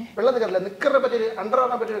 നിക്കറിനെ പറ്റി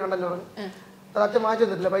അണ്ടർവെയറിനെ പറ്റി ഒരു കണ്ടന്റ് പറഞ്ഞു. അത് അച്ഛൻ വാങ്ങിച്ചു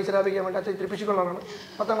തന്നിട്ടില്ല, പൈസ ലാഭിക്കാൻ വേണ്ടി. അച്ഛൻ ഇത്തിരി പിശുക്കൊള്ളതാണ്,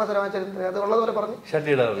 10ാം ക്ലാസ് വരെ വാങ്ങിച്ചിരുന്നത്. അത് ഉള്ളതുപോലെ പറഞ്ഞു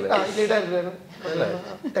ഇടാറില്ലായിരുന്നു.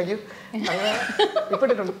 Thank you. അങ്ങനെ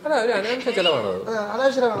ഇപ്പിട്ടിട്ടുണ്ട്. അനാവശ്യ ചെലവാണ്.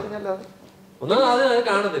 അനാവശ്യമാണ്.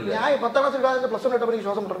 കാണത്തില്ല. ഞാൻ 10ാം ക്ലാസ് പ്ലസ് 1 ഇട്ടപ്പോൾ എനിക്ക്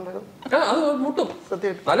ശ്വാസം മുട്ടുണ്ടായിരുന്നു.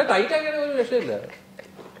 സത്യമായിട്ട് നല്ല ടൈറ്റ് ആക്കിയ ഒരു രക്ഷയില്ല.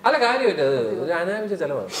 അല്ല, കാര്യമില്ല, അത് ഒരു അനാവശ്യ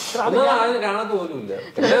ചെലവാണ്. കാണാത്ത പോലും ഇല്ല.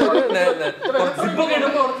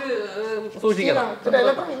 സൂക്ഷിക്കണം.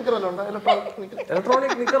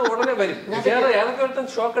 ഇലക്ട്രോണിക് നിക്കർ ഉടനെ വരും. ഏതൊക്കെ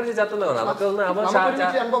ഷോക്ക് അടിച്ച് ചത്തുന്നതാണ്. അതൊക്കെ ഒന്ന് അവൻ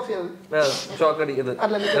ഷോക്ക് അടിക്കുന്നത്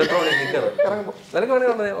ഇലക്ട്രോണിക് നിക്കർ. നിനക്ക്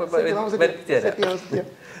വേണമെങ്കിൽ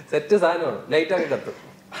സെറ്റ് സാധനമാണ്, ലൈറ്റ് ആക്കി കത്തും.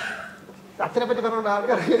 അച്ഛനെ പറ്റി പറഞ്ഞ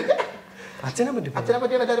ആൾക്കാർ അച്ഛനെ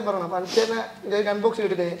പറ്റിയാണ് എല്ലാവരും പറയണം. അപ്പൊ അച്ഛനെ അൺബോക്സ്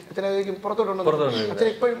ചെയ്തിട്ടേ അച്ഛനെ പുറത്തോട്ടുണ്ടോ? അച്ഛൻ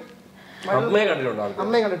ഇപ്പോഴും അമ്മയെ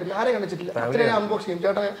കണ്ടിട്ടില്ല, ആരെയും കണ്ടിട്ടില്ല. അച്ഛനെ അൺബോക്സ് ചെയ്യും.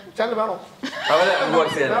 ചേട്ടാ ചാനൽ വേണോ?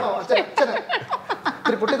 അച്ഛനെ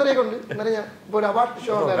ഇത്തിരി പൊട്ടിത്തെറിയൊക്കെ ഉണ്ട്. എന്നാലും ഞാൻ ഇപ്പൊ ഒരു അവാർഡ്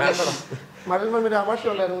ഷോ ഉണ്ടായിരുന്നു, മഴൽ ഒരു അവാർഡ് ഷോ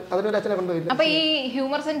ഉണ്ടായിരുന്നു, അതിനൊരു അച്ഛനെ കൊണ്ടുപോയില്ല. അപ്പൊ ഈ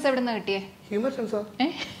ഹ്യൂമർ സെൻസ് എവിടെ നിന്ന് കിട്ടിയേ? ഹ്യൂമർ സെൻസോ?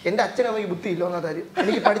 എന്റെ അച്ഛനമ്മയ്ക്ക് ബുദ്ധിയില്ല ഒന്നാമത്തെ.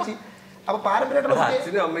 എനിക്ക് പഠിച്ച് അപ്പൊ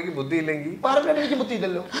പാരമ്പര്യമായിട്ട് അമ്മയ്ക്ക് ബുദ്ധിയില്ലെങ്കിൽ പാരമ്പര്യമായിട്ട് എനിക്ക്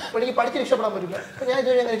ബുദ്ധിയില്ലല്ലോ. അപ്പൊ എനിക്ക് പഠിച്ച് രക്ഷപ്പെടാൻ പറ്റില്ല. അപ്പൊ ഞാൻ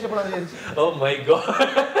അങ്ങനെ രക്ഷപ്പെടാൻ വിചാരിച്ചു.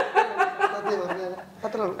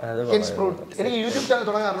 എനിക്ക് യൂട്യൂബ് ചാനൽ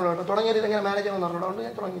തുടങ്ങാറുണ്ട്. തുടങ്ങിയത് എങ്ങനെ മാനേജ് ചെയ്യുമെന്ന് അറിഞ്ഞൂടാ.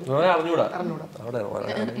 ഞാൻ തുടങ്ങിയില്ല.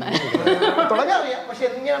 തുടങ്ങാൻ അറിയാം, പക്ഷെ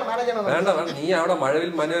എങ്ങനെയാണ് മാനേജ് ചെയ്യണം. നീ അവിടെ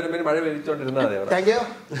മഴവിൽ മനോരമയിൽ മഴ വിരിച്ചോണ്ടിരുന്നാ മതി. Thank you.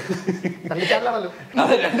 2 ചാനലാണല്ലോ.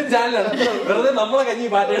 2 ചാനലാണ്. വെറുതെ നമ്മളെ കഞ്ഞി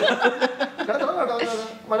പാറ്റ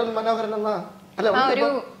മഴവിൽ മനോഹരൻ എന്നാ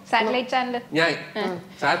സാറ്റലൈറ്റ് ചാനൽ. ഞാൻ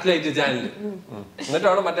സാറ്റലൈറ്റ് ചാനൽ. എന്നിട്ട്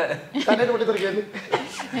അവിടെ മറ്റേ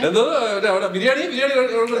എന്തോ അവിടെ ബിരിയാണി ചാടും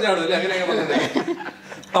അങ്ങനെയൊക്കെ പറഞ്ഞിട്ടുണ്ടെങ്കിൽ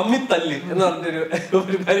തമ്മിത്തല്ല് എന്ന് പറഞ്ഞൊരു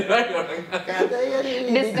പരിപാടി അത്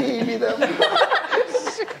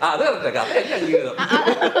ജീവിതം.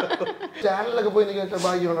 ചാനലിലൊക്കെ പോയി എനിക്ക്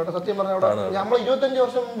ഭാഗ്യമുണ്ടോ സത്യം പറഞ്ഞ. അവിടെ നമ്മൾ 25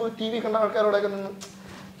 വർഷം മുമ്പ് TV കണ്ട ആൾക്കാരോടൊക്കെ നിന്ന്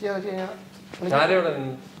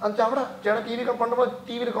അവിടെ ചേട്ടാ TV പണ്ടുമ്പോൾ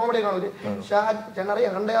TV കോമഡി കാണൂലേ? ഷാജ്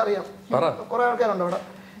ചേട്ടനറിയാം, കണ്ടേ അറിയാം. കുറെ ആൾക്കാരുണ്ട് അവിടെ.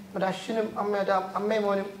 മറ്റേ അശ്വിനും അമ്മയും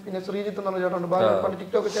മോനും പിന്നെ ശ്രീജിത്ത് എന്ന് പറഞ്ഞ ചേട്ടനുണ്ട്. പണ്ട്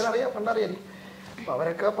ടിക്ടോക്ക് ചേട്ടനറിയാം, കണ്ടറിയാം. അപ്പൊ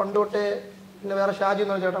അവരൊക്കെ പണ്ട് തൊട്ടേ. പിന്നെ വേറെ ഷാജി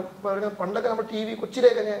എന്ന് പറഞ്ഞ ചേട്ടൻ. പണ്ടൊക്കെ നമ്മൾ TV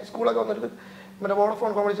കൊച്ചിയിലേക്ക് സ്കൂളൊക്കെ വന്നിട്ട് മറ്റേ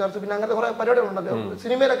വോഡഫോൺ കോമഡി ചാർജ് പിന്നെ അങ്ങനത്തെ കുറെ പരിപാടികളുണ്ടല്ലോ,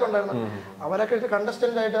 സിനിമയിലൊക്കെ ഉണ്ടായിരുന്നു. അവരൊക്കെ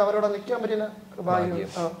കണ്ടസ്റ്റന്റ് ആയിട്ട് അവരോട് നിൽക്കാൻ പറ്റുന്ന ഭാഗ്യം.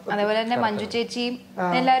 അതേപോലെ തന്നെ മഞ്ജു ചേച്ചിയും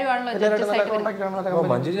എല്ലാവരും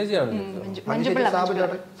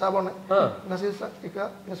സാബോണ്, നസീർ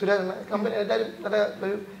പിന്നെ സുരാജ് കമ്പനി എല്ലാവരും നല്ല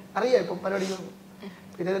അറിയാം ഇപ്പം പരിപാടികൾ.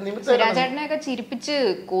 പിന്നെ നിമിത്തം ചിരിപ്പിച്ച്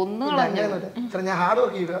കൊന്നു കളഞ്ഞു. ഞാൻ ഹാർഡ്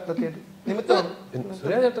വർക്ക് ചെയ്യുക സത്യമായിട്ട്.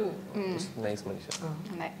 സുരാജേട്ടൻ നൈസ് മനുഷ്യൻ.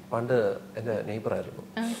 പണ്ട് എന്റെ നെയ്ബർ ആയിരുന്നു.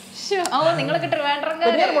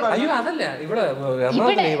 അയ്യോ അതല്ല, ഇവിടെ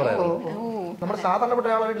നമ്മുടെ സാധാരണപ്പെട്ട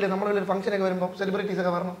ആളായിട്ടില്ലേ നമ്മളൊരു ഫംഗ്ഷൻ ഒക്കെ വരുമ്പോൾ സെലിബ്രിറ്റീസ്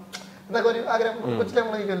ഒക്കെ വരണം എന്നൊക്കെ ഒരു ആഗ്രഹം കൊച്ചിലെ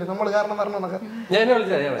നമ്മളിരിക്കുമല്ലോ. നമ്മൾ കാരണം വരണം എന്നൊക്കെ. ഞാൻ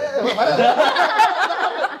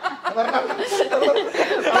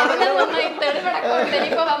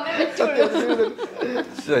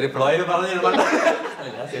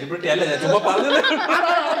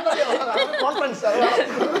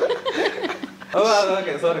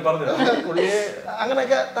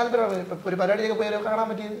അങ്ങനെയൊക്കെ താല്പര്യമാണ്. ഇപ്പൊ ഒരു പരിപാടിയൊക്കെ പോയി കാണാൻ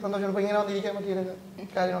പറ്റി സന്തോഷം. ഇപ്പൊ ഇങ്ങനെ വന്നിരിക്കാൻ പറ്റിയ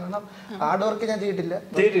കാര്യമാണ്. ഹാർഡ് വർക്ക് ഞാൻ ചെയ്തിട്ടില്ല.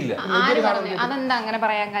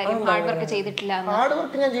 ഹാർഡ്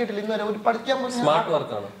വർക്ക് ഞാൻ ചെയ്തിട്ടില്ല ഇന്നുവരെ. ഒരു പഠിക്കാൻ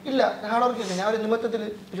ഇല്ല. ഹാർഡ് വർക്ക് ഇല്ല. ഞാൻ ഒരു നിമിത്തത്തിൽ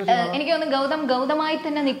എനിക്ക് തോന്നുന്നു ഗൗതമായി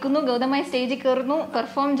തന്നെ നിൽക്കുന്നു, ഗൗതമായി സ്റ്റേജിൽ കയറുന്നു,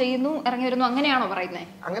 പെർഫോം ചെയ്യുന്നു, ഇറങ്ങി വരുന്നു, അങ്ങനെയാണോ പറയുന്നത്?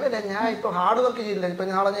 അങ്ങനെയല്ല. ഞാൻ ഇപ്പൊ ഹാർഡ് വർക്ക് ചെയ്തില്ല. ഇപ്പൊ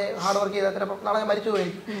നാളെ ഹാർഡ് വർക്ക് ചെയ്താൽ നാളെ ഞാൻ മരിച്ചു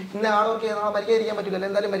പോയിരിക്കും. ഇന്ന് ഹാർഡ് വർക്ക് ചെയ്താൽ നാളെ മരിക്കാതിരിക്കാൻ പറ്റില്ല.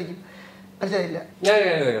 എന്തായാലും മരിക്കും. മനസ്സിലായില്ല. ഞാൻ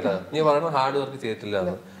കേട്ടോ നീ പറയുന്ന ഹാർഡ് വർക്ക് ചെയ്തിട്ടില്ല.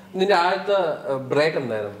 നിന്റെ ആദ്യത്തെ ബ്രേക്ക്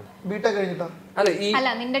എന്തായിരുന്നു? ബിടെക് കഴിഞ്ഞിട്ടാ? അല്ല,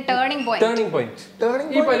 നിന്റെ ടേണിംഗ്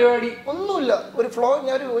പോയിന്റ് ഈ പരിപാടി ഒന്നുമില്ല. ഒരു ഫ്ലോ.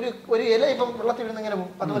 ഞാൻ ഒരു ഇല ഇപ്പം വെള്ളത്തിൽ വീഴുന്ന എങ്ങനെ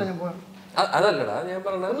പോകും അതുപോലെ ഞാൻ പോകാം. അതല്ലടാ ഞാൻ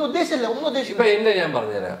പറഞ്ഞ ഒന്നും ഉദ്ദേശിച്ചില്ല. ഇപ്പൊ എന്റെ ഞാൻ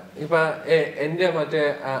പറഞ്ഞുതരാം. ഇപ്പൊ എന്റെ മറ്റേ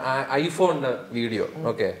ഐഫോണിന്റെ വീഡിയോ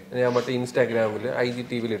ഓക്കെ ഞാൻ മറ്റേ ഇൻസ്റ്റാഗ്രാമിൽ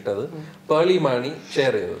IGTV ഇട്ടത് പേളി മാണി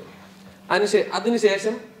ഷെയർ ചെയ്തത്.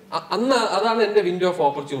 അതിനുശേഷം അന്ന് അതാണ് എന്റെ വിൻഡോ ഓഫ്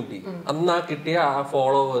ഓപ്പർച്യൂണിറ്റി. അന്ന് കിട്ടിയ ആ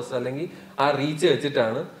ഫോളോവേഴ്സ് അല്ലെങ്കിൽ ആ റീച്ച്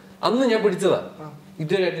വെച്ചിട്ടാണ് അന്ന് ഞാൻ പിടിച്ചതാ.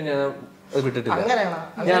 ഇതുവരെയായിട്ട് ഞാൻ വിട്ടിട്ടില്ല.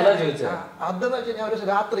 ഞാൻ അതാ ചോദിച്ചത്. അതെന്ന് വെച്ചാൽ ഞാൻ ഒരു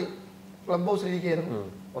രാത്രി ക്ലബ് ഹൗസിൽ ഇരിക്കുകയായിരുന്നു.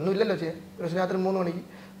 ഒന്നുമില്ലല്ലോ ചെയ്യാൻ. ഒരു രാത്രി 3 മണിക്ക്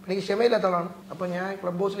എനിക്ക് ക്ഷമയില്ലാത്ത ആളാണ്. അപ്പൊ ഞാൻ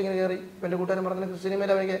ക്ലബ് ഹൗസിൽ ഇങ്ങനെ കയറി. എന്റെ കൂട്ടുകാരൻ പറഞ്ഞ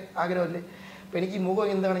സിനിമയിൽ എനിക്ക് ആഗ്രഹമല്ലേ. അപ്പൊ എനിക്ക് മുഖം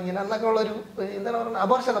എന്താണ് ഇങ്ങനെ അന്നൊക്കെ ഉള്ളൊരു എന്താണ് പറയുക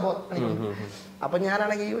അപകർഷത ബോധം എനിക്ക്. അപ്പൊ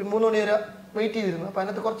ഞാനാണെങ്കിൽ ഒരു 3 മണി വരെ വെയിറ്റ് ചെയ്തിരുന്നു. അപ്പൊ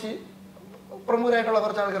അതിനകത്ത് കുറച്ച് പ്രമുഖരായിട്ടുള്ള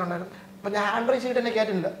കുറച്ച് ആൾക്കാരുണ്ടായിരുന്നു. അപ്പൊ ഞാൻ ഹാൻഡ് റൈസ് ചെയ്തിട്ട് എന്നെ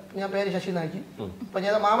കയറ്റില്ല. ഞാൻ പേര് ശശി എന്നാക്കി. അപ്പൊ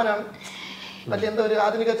ഞാൻ മാമനാണ്. വലിയ എന്തോ ഒരു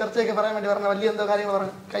ആധുനിക ചർച്ചയൊക്കെ പറയാൻ വേണ്ടി പറഞ്ഞ വലിയ എന്തോ കാര്യങ്ങൾ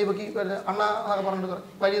പറഞ്ഞു. കൈപൊക്കി അണ്ണ എന്നൊക്കെ പറഞ്ഞിട്ട്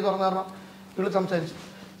വഴി തുറന്നു പറഞ്ഞാൽ ഇവള്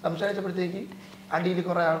സംസാരിച്ചപ്പോഴത്തേക്ക് അടിയിൽ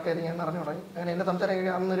കുറെ ആൾക്കാർ ഞാൻ നിറഞ്ഞു തുടങ്ങി. അങ്ങനെ എന്റെ സംസാരം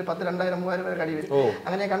അന്ന് ഒരു 10,000, 2,000, 3,000 പേർക്ക് അടി വരും.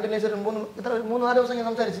 അങ്ങനെ കണ്ടിന്യൂസ് 3-4 ദിവസം ഞാൻ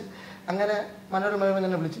സംസാരിച്ചു. അങ്ങനെ മനോരമ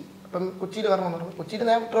എന്നെ വിളിച്ചു. അപ്പം കൊച്ചിയിൽ വരണമെന്ന് പറഞ്ഞു. കൊച്ചിയിൽ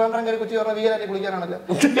ഞാൻ ട്രിവാൻഡ്രം കയറി കൊച്ചി പറഞ്ഞ വീരാനെ കുളിക്കാനാണല്ലോ.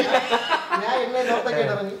 ഞാൻ എന്നെ നോർത്തൊക്കെ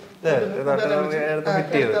ഇറങ്ങി.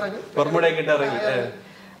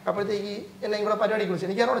 അപ്പോഴത്തേക്ക് എന്നെ ഇവിടെ പരിപാടിക്ക് വിളിച്ചു.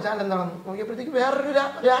 എനിക്ക് അറിയാം ചാനൽ എന്താണെന്ന് നോക്കിയപ്പോഴത്തേക്ക് വേറൊരു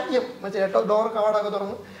രാജ്യം മറ്റേ ഡോർ കവാടൊക്കെ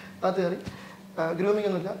തുറന്ന് അകത്ത് കയറി. ഗ്രൂമിംഗ്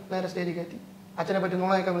ഒന്നുമില്ല. നേരെ സ്റ്റേജിൽ കയറ്റി. അച്ഛനെ പറ്റി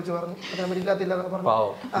നുണയൊക്കെ വിളിച്ച് പറഞ്ഞു. അച്ഛനെ പറ്റി ഇല്ലാത്തില്ലാതെ പറഞ്ഞു.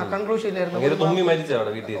 കൺക്ലൂഷൻ ഇല്ലായിരുന്നു.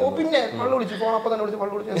 പിന്നെ പള്ളു വിളിച്ചു. ഫോൺ അപ്പം തന്നെ വിളിച്ച്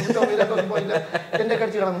പള്ളു വിളിച്ചു. എന്റെ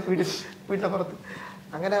കടിച്ച് കിടന്നു വീട്ടിന്റെ പുറത്ത്.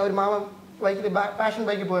 അങ്ങനെ ഒരു മാമൻ ബൈക്കിൽ പാഷൻ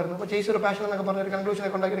ബൈക്കിൽ പോയിരുന്നു. അപ്പോൾ ചേച്ചി ഒരു പാഷൻ എന്നൊക്കെ പറഞ്ഞ ഒരു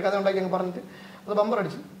കൺക്ലൂഷനൊക്കെ ഉണ്ടാക്കി ഒരു കഥ ഉണ്ടാക്കി അങ്ങ് പറഞ്ഞിട്ട് അത് ബമ്പർ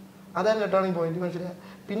അടിച്ചു. അതായിരുന്നു ടേണിംഗ് പോയിന്റ്. മനസ്സിലായി.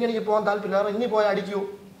 പിന്നെ എനിക്ക് പോകാൻ താല്പര്യമില്ല. ഇനി പോയാൽ അടിക്കുമോ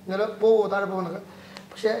ഇന്നലെ പോവോ താഴെ പോകുന്നൊക്കെ.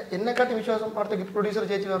 പക്ഷേ എന്നെക്കാട്ടി വിശ്വാസം അവിടുത്തെ പ്രൊഡ്യൂസർ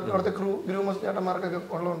ചേച്ചി പറഞ്ഞു. അവിടുത്തെ ഗ്രൂമേഴ്സ് ചേട്ടന്മാർക്കൊക്കെ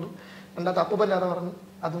ഉള്ളതുകൊണ്ട് എൻ്റെ തപ്പല്ലാതെ പറഞ്ഞു.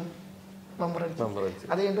 അതും ബമ്പർ അടിച്ചു.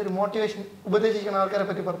 അത് എൻ്റെ ഒരു മോട്ടിവേഷൻ ഉപദേശിക്കുന്ന ആൾക്കാരെ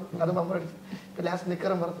പറ്റി പറഞ്ഞു. അത് ബമ്പർ അടിച്ചു. ഇപ്പം ലാസ്റ്റ്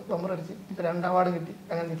നിക്കറും പറഞ്ഞു ബമ്പർ അടിച്ച്. ഇപ്പം 2 അവാർഡും കിട്ടി.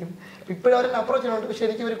 അങ്ങനെ നിൽക്കുന്നു. ഇപ്പോഴും അവരെ അപ്രോച്ച് ചെയ്യുന്നുണ്ട്. പക്ഷെ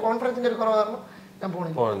എനിക്ക് ഒരു കോൺഫിഡൻസിന്റെ ഒരു കുറവ് കാരണം ഞാൻ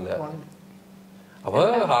പോണില്ല.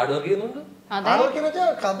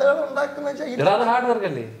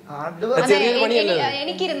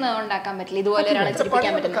 എനിക്കിരുന്ന് ഉണ്ടാക്കാൻ പറ്റില്ല. ഇതുപോലെ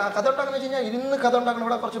കഥ ഉണ്ടാക്കുന്ന വെച്ച് കഴിഞ്ഞാൽ ഇരുന്ന് കഥ ഉണ്ടാക്കുന്ന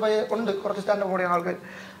ഇവിടെ കുറച്ച് ഉണ്ട്. കുറച്ച് സ്റ്റാൻഡപ്പ് കൂടിയാണ് ആൾക്കാർ.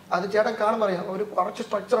 അത് ചേട്ടൻ കാണുമ്പോൾ അറിയാം. ഒരു കുറച്ച്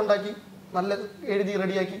സ്ട്രക്ചർ ഉണ്ടാക്കി നല്ല എഴുതി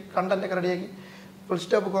റെഡിയാക്കി കണ്ടന്റ് ഒക്കെ റെഡിയാക്കി ഫുൾ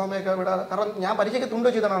സ്റ്റോപ്പ് കോമയൊക്കെ വിടാതെ. കാരണം ഞാൻ പരീക്ഷയ്ക്ക് തുണ്ട്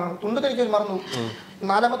ചെയ്താണ്. തുണ്ട് എനിക്ക് മറന്നു.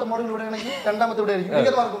 4ാമത്തെ മോഡൽ ഇവിടെ ആണെങ്കിൽ 2ാമത്തെ ഇവിടെ ആയിരിക്കും.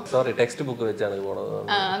 എനിക്കത് മറക്കും. സോറി ടെക്സ്റ്റ് ബുക്ക് വെച്ചാണ് പോണത്.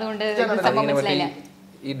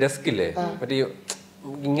 ഈ ഡെസ്ക് ഇല്ലേ മറ്റേ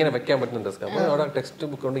ഇങ്ങനെ വെക്കാൻ പറ്റുന്ന ഡെസ്ക്. അപ്പൊ അവിടെ ടെക്സ്റ്റ്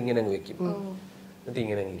ബുക്ക് കൊണ്ട് ഇങ്ങനെ അങ്ങ് വെക്കും. എന്നിട്ട്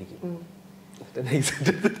ഇങ്ങനെ അങ്ങ് ഇരിക്കും.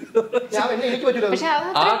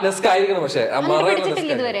 ആ ഡെസ്ക് ആയിരിക്കണം. പക്ഷെ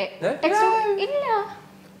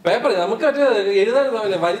പേപ്പർ നമുക്ക് മറ്റേ എഴുതാൻ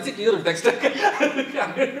വലിച്ച് കീറും ടെക്സ്റ്റ് ഒക്കെ.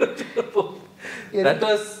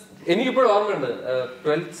 എനിക്കിപ്പോഴും ഓർമ്മയുണ്ട്.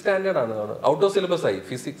 12th സ്റ്റാൻഡേർഡ് ആണ് ഔട്ട് ഓഫ് സിലബസ് ആയി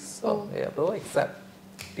ഫിസിക്സ്. എക്സാം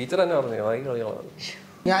ടീച്ചർ തന്നെ പറഞ്ഞു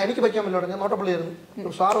ഞാൻ എനിക്ക് വെക്കാൻ പറ്റില്ല. ഞാൻ നോട്ടപ്പള്ളിയായിരുന്നു.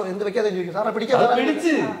 സാറ് എന്ത് വെക്കാതെ ചോദിക്കും. സാറെ പിടിക്കാൻ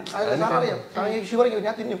സാററിയാം. ഷുഗറിക്കും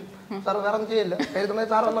ഞാൻ തിന്നും. സാറ് വേറെ ഒന്നും ചെയ്യില്ല.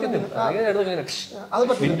 സാറ് അത്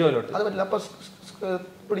പറ്റില്ല. അപ്പൊ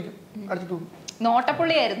പിടിക്കും അടിച്ചിട്ട്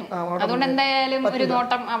നോട്ടപ്പുള്ളിയായിരുന്നു. അതുകൊണ്ട് എന്തായാലും ഒരു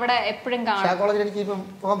നോട്ടം അവിടെ എപ്പോഴും കാണും. കോളേജിൽ എനിക്ക് ഇപ്പം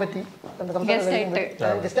പോകാൻ പറ്റി.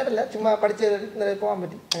 ഗസ്റ്റായിട്ടല്ല ചുമ്മാ പഠിച്ച് പോകാൻ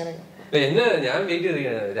പറ്റി. അങ്ങനെയൊക്കെ ഞാൻ വെയിറ്റ്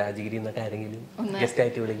ചെയ്തിരിക്കുകയാണ്. രാജഗിരി എന്നൊക്കെ ആരെങ്കിലും ഗസ്റ്റ്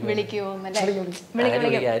ആയിട്ട് വിളിക്കുമോ?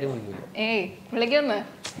 വിളിക്കുമെന്ന്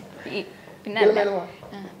പിന്നെ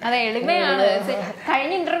അതെ എളിമയാണ്.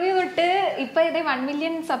 കഴിഞ്ഞ ഇന്റർവ്യൂ തൊട്ട് ഇപ്പൊ ഇത് 1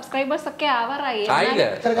 million സബ്സ്ക്രൈബേഴ്സ് ഒക്കെ ആവാറായി.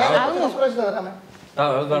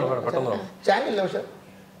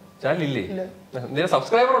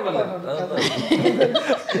 സബ്സ്ക്രൈബർ ഉണ്ടല്ലോ.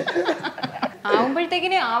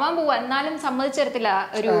 ആവുമ്പോഴത്തേക്കിന് ആവാൻ പോവാ. എന്നാലും സമ്മതിച്ചെടുത്തില്ല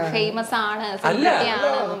ഒരു ഫേമസ് ആണ്.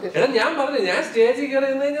 ഞാൻ പറഞ്ഞു ഞാൻ സ്റ്റേജിൽ കയറി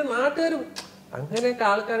നിന്ന് കഴിഞ്ഞാൽ നാട്ടുകാരും അങ്ങനെയൊക്കെ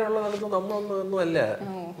ആൾക്കാരുള്ള നടത്തും നമ്മളൊന്നും അല്ല.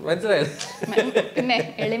 മനസ്സിലായോ? പിന്നെ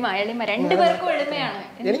എളിമ രണ്ടുപേർക്കും എളിമയാണ്.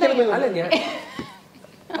 അല്ല ഞാൻ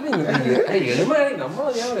എളിമയായി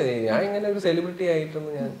ഞാൻ ഇങ്ങനെ ഒരു സെലിബ്രിറ്റി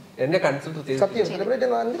ആയിട്ടൊന്നും ഞാൻ എന്നെ കൺസിഡർ ചെയ്തു.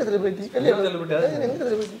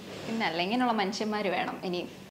 പിന്നല്ല, ഇങ്ങനെയുള്ള മനുഷ്യന്മാര് വേണം ഇനി.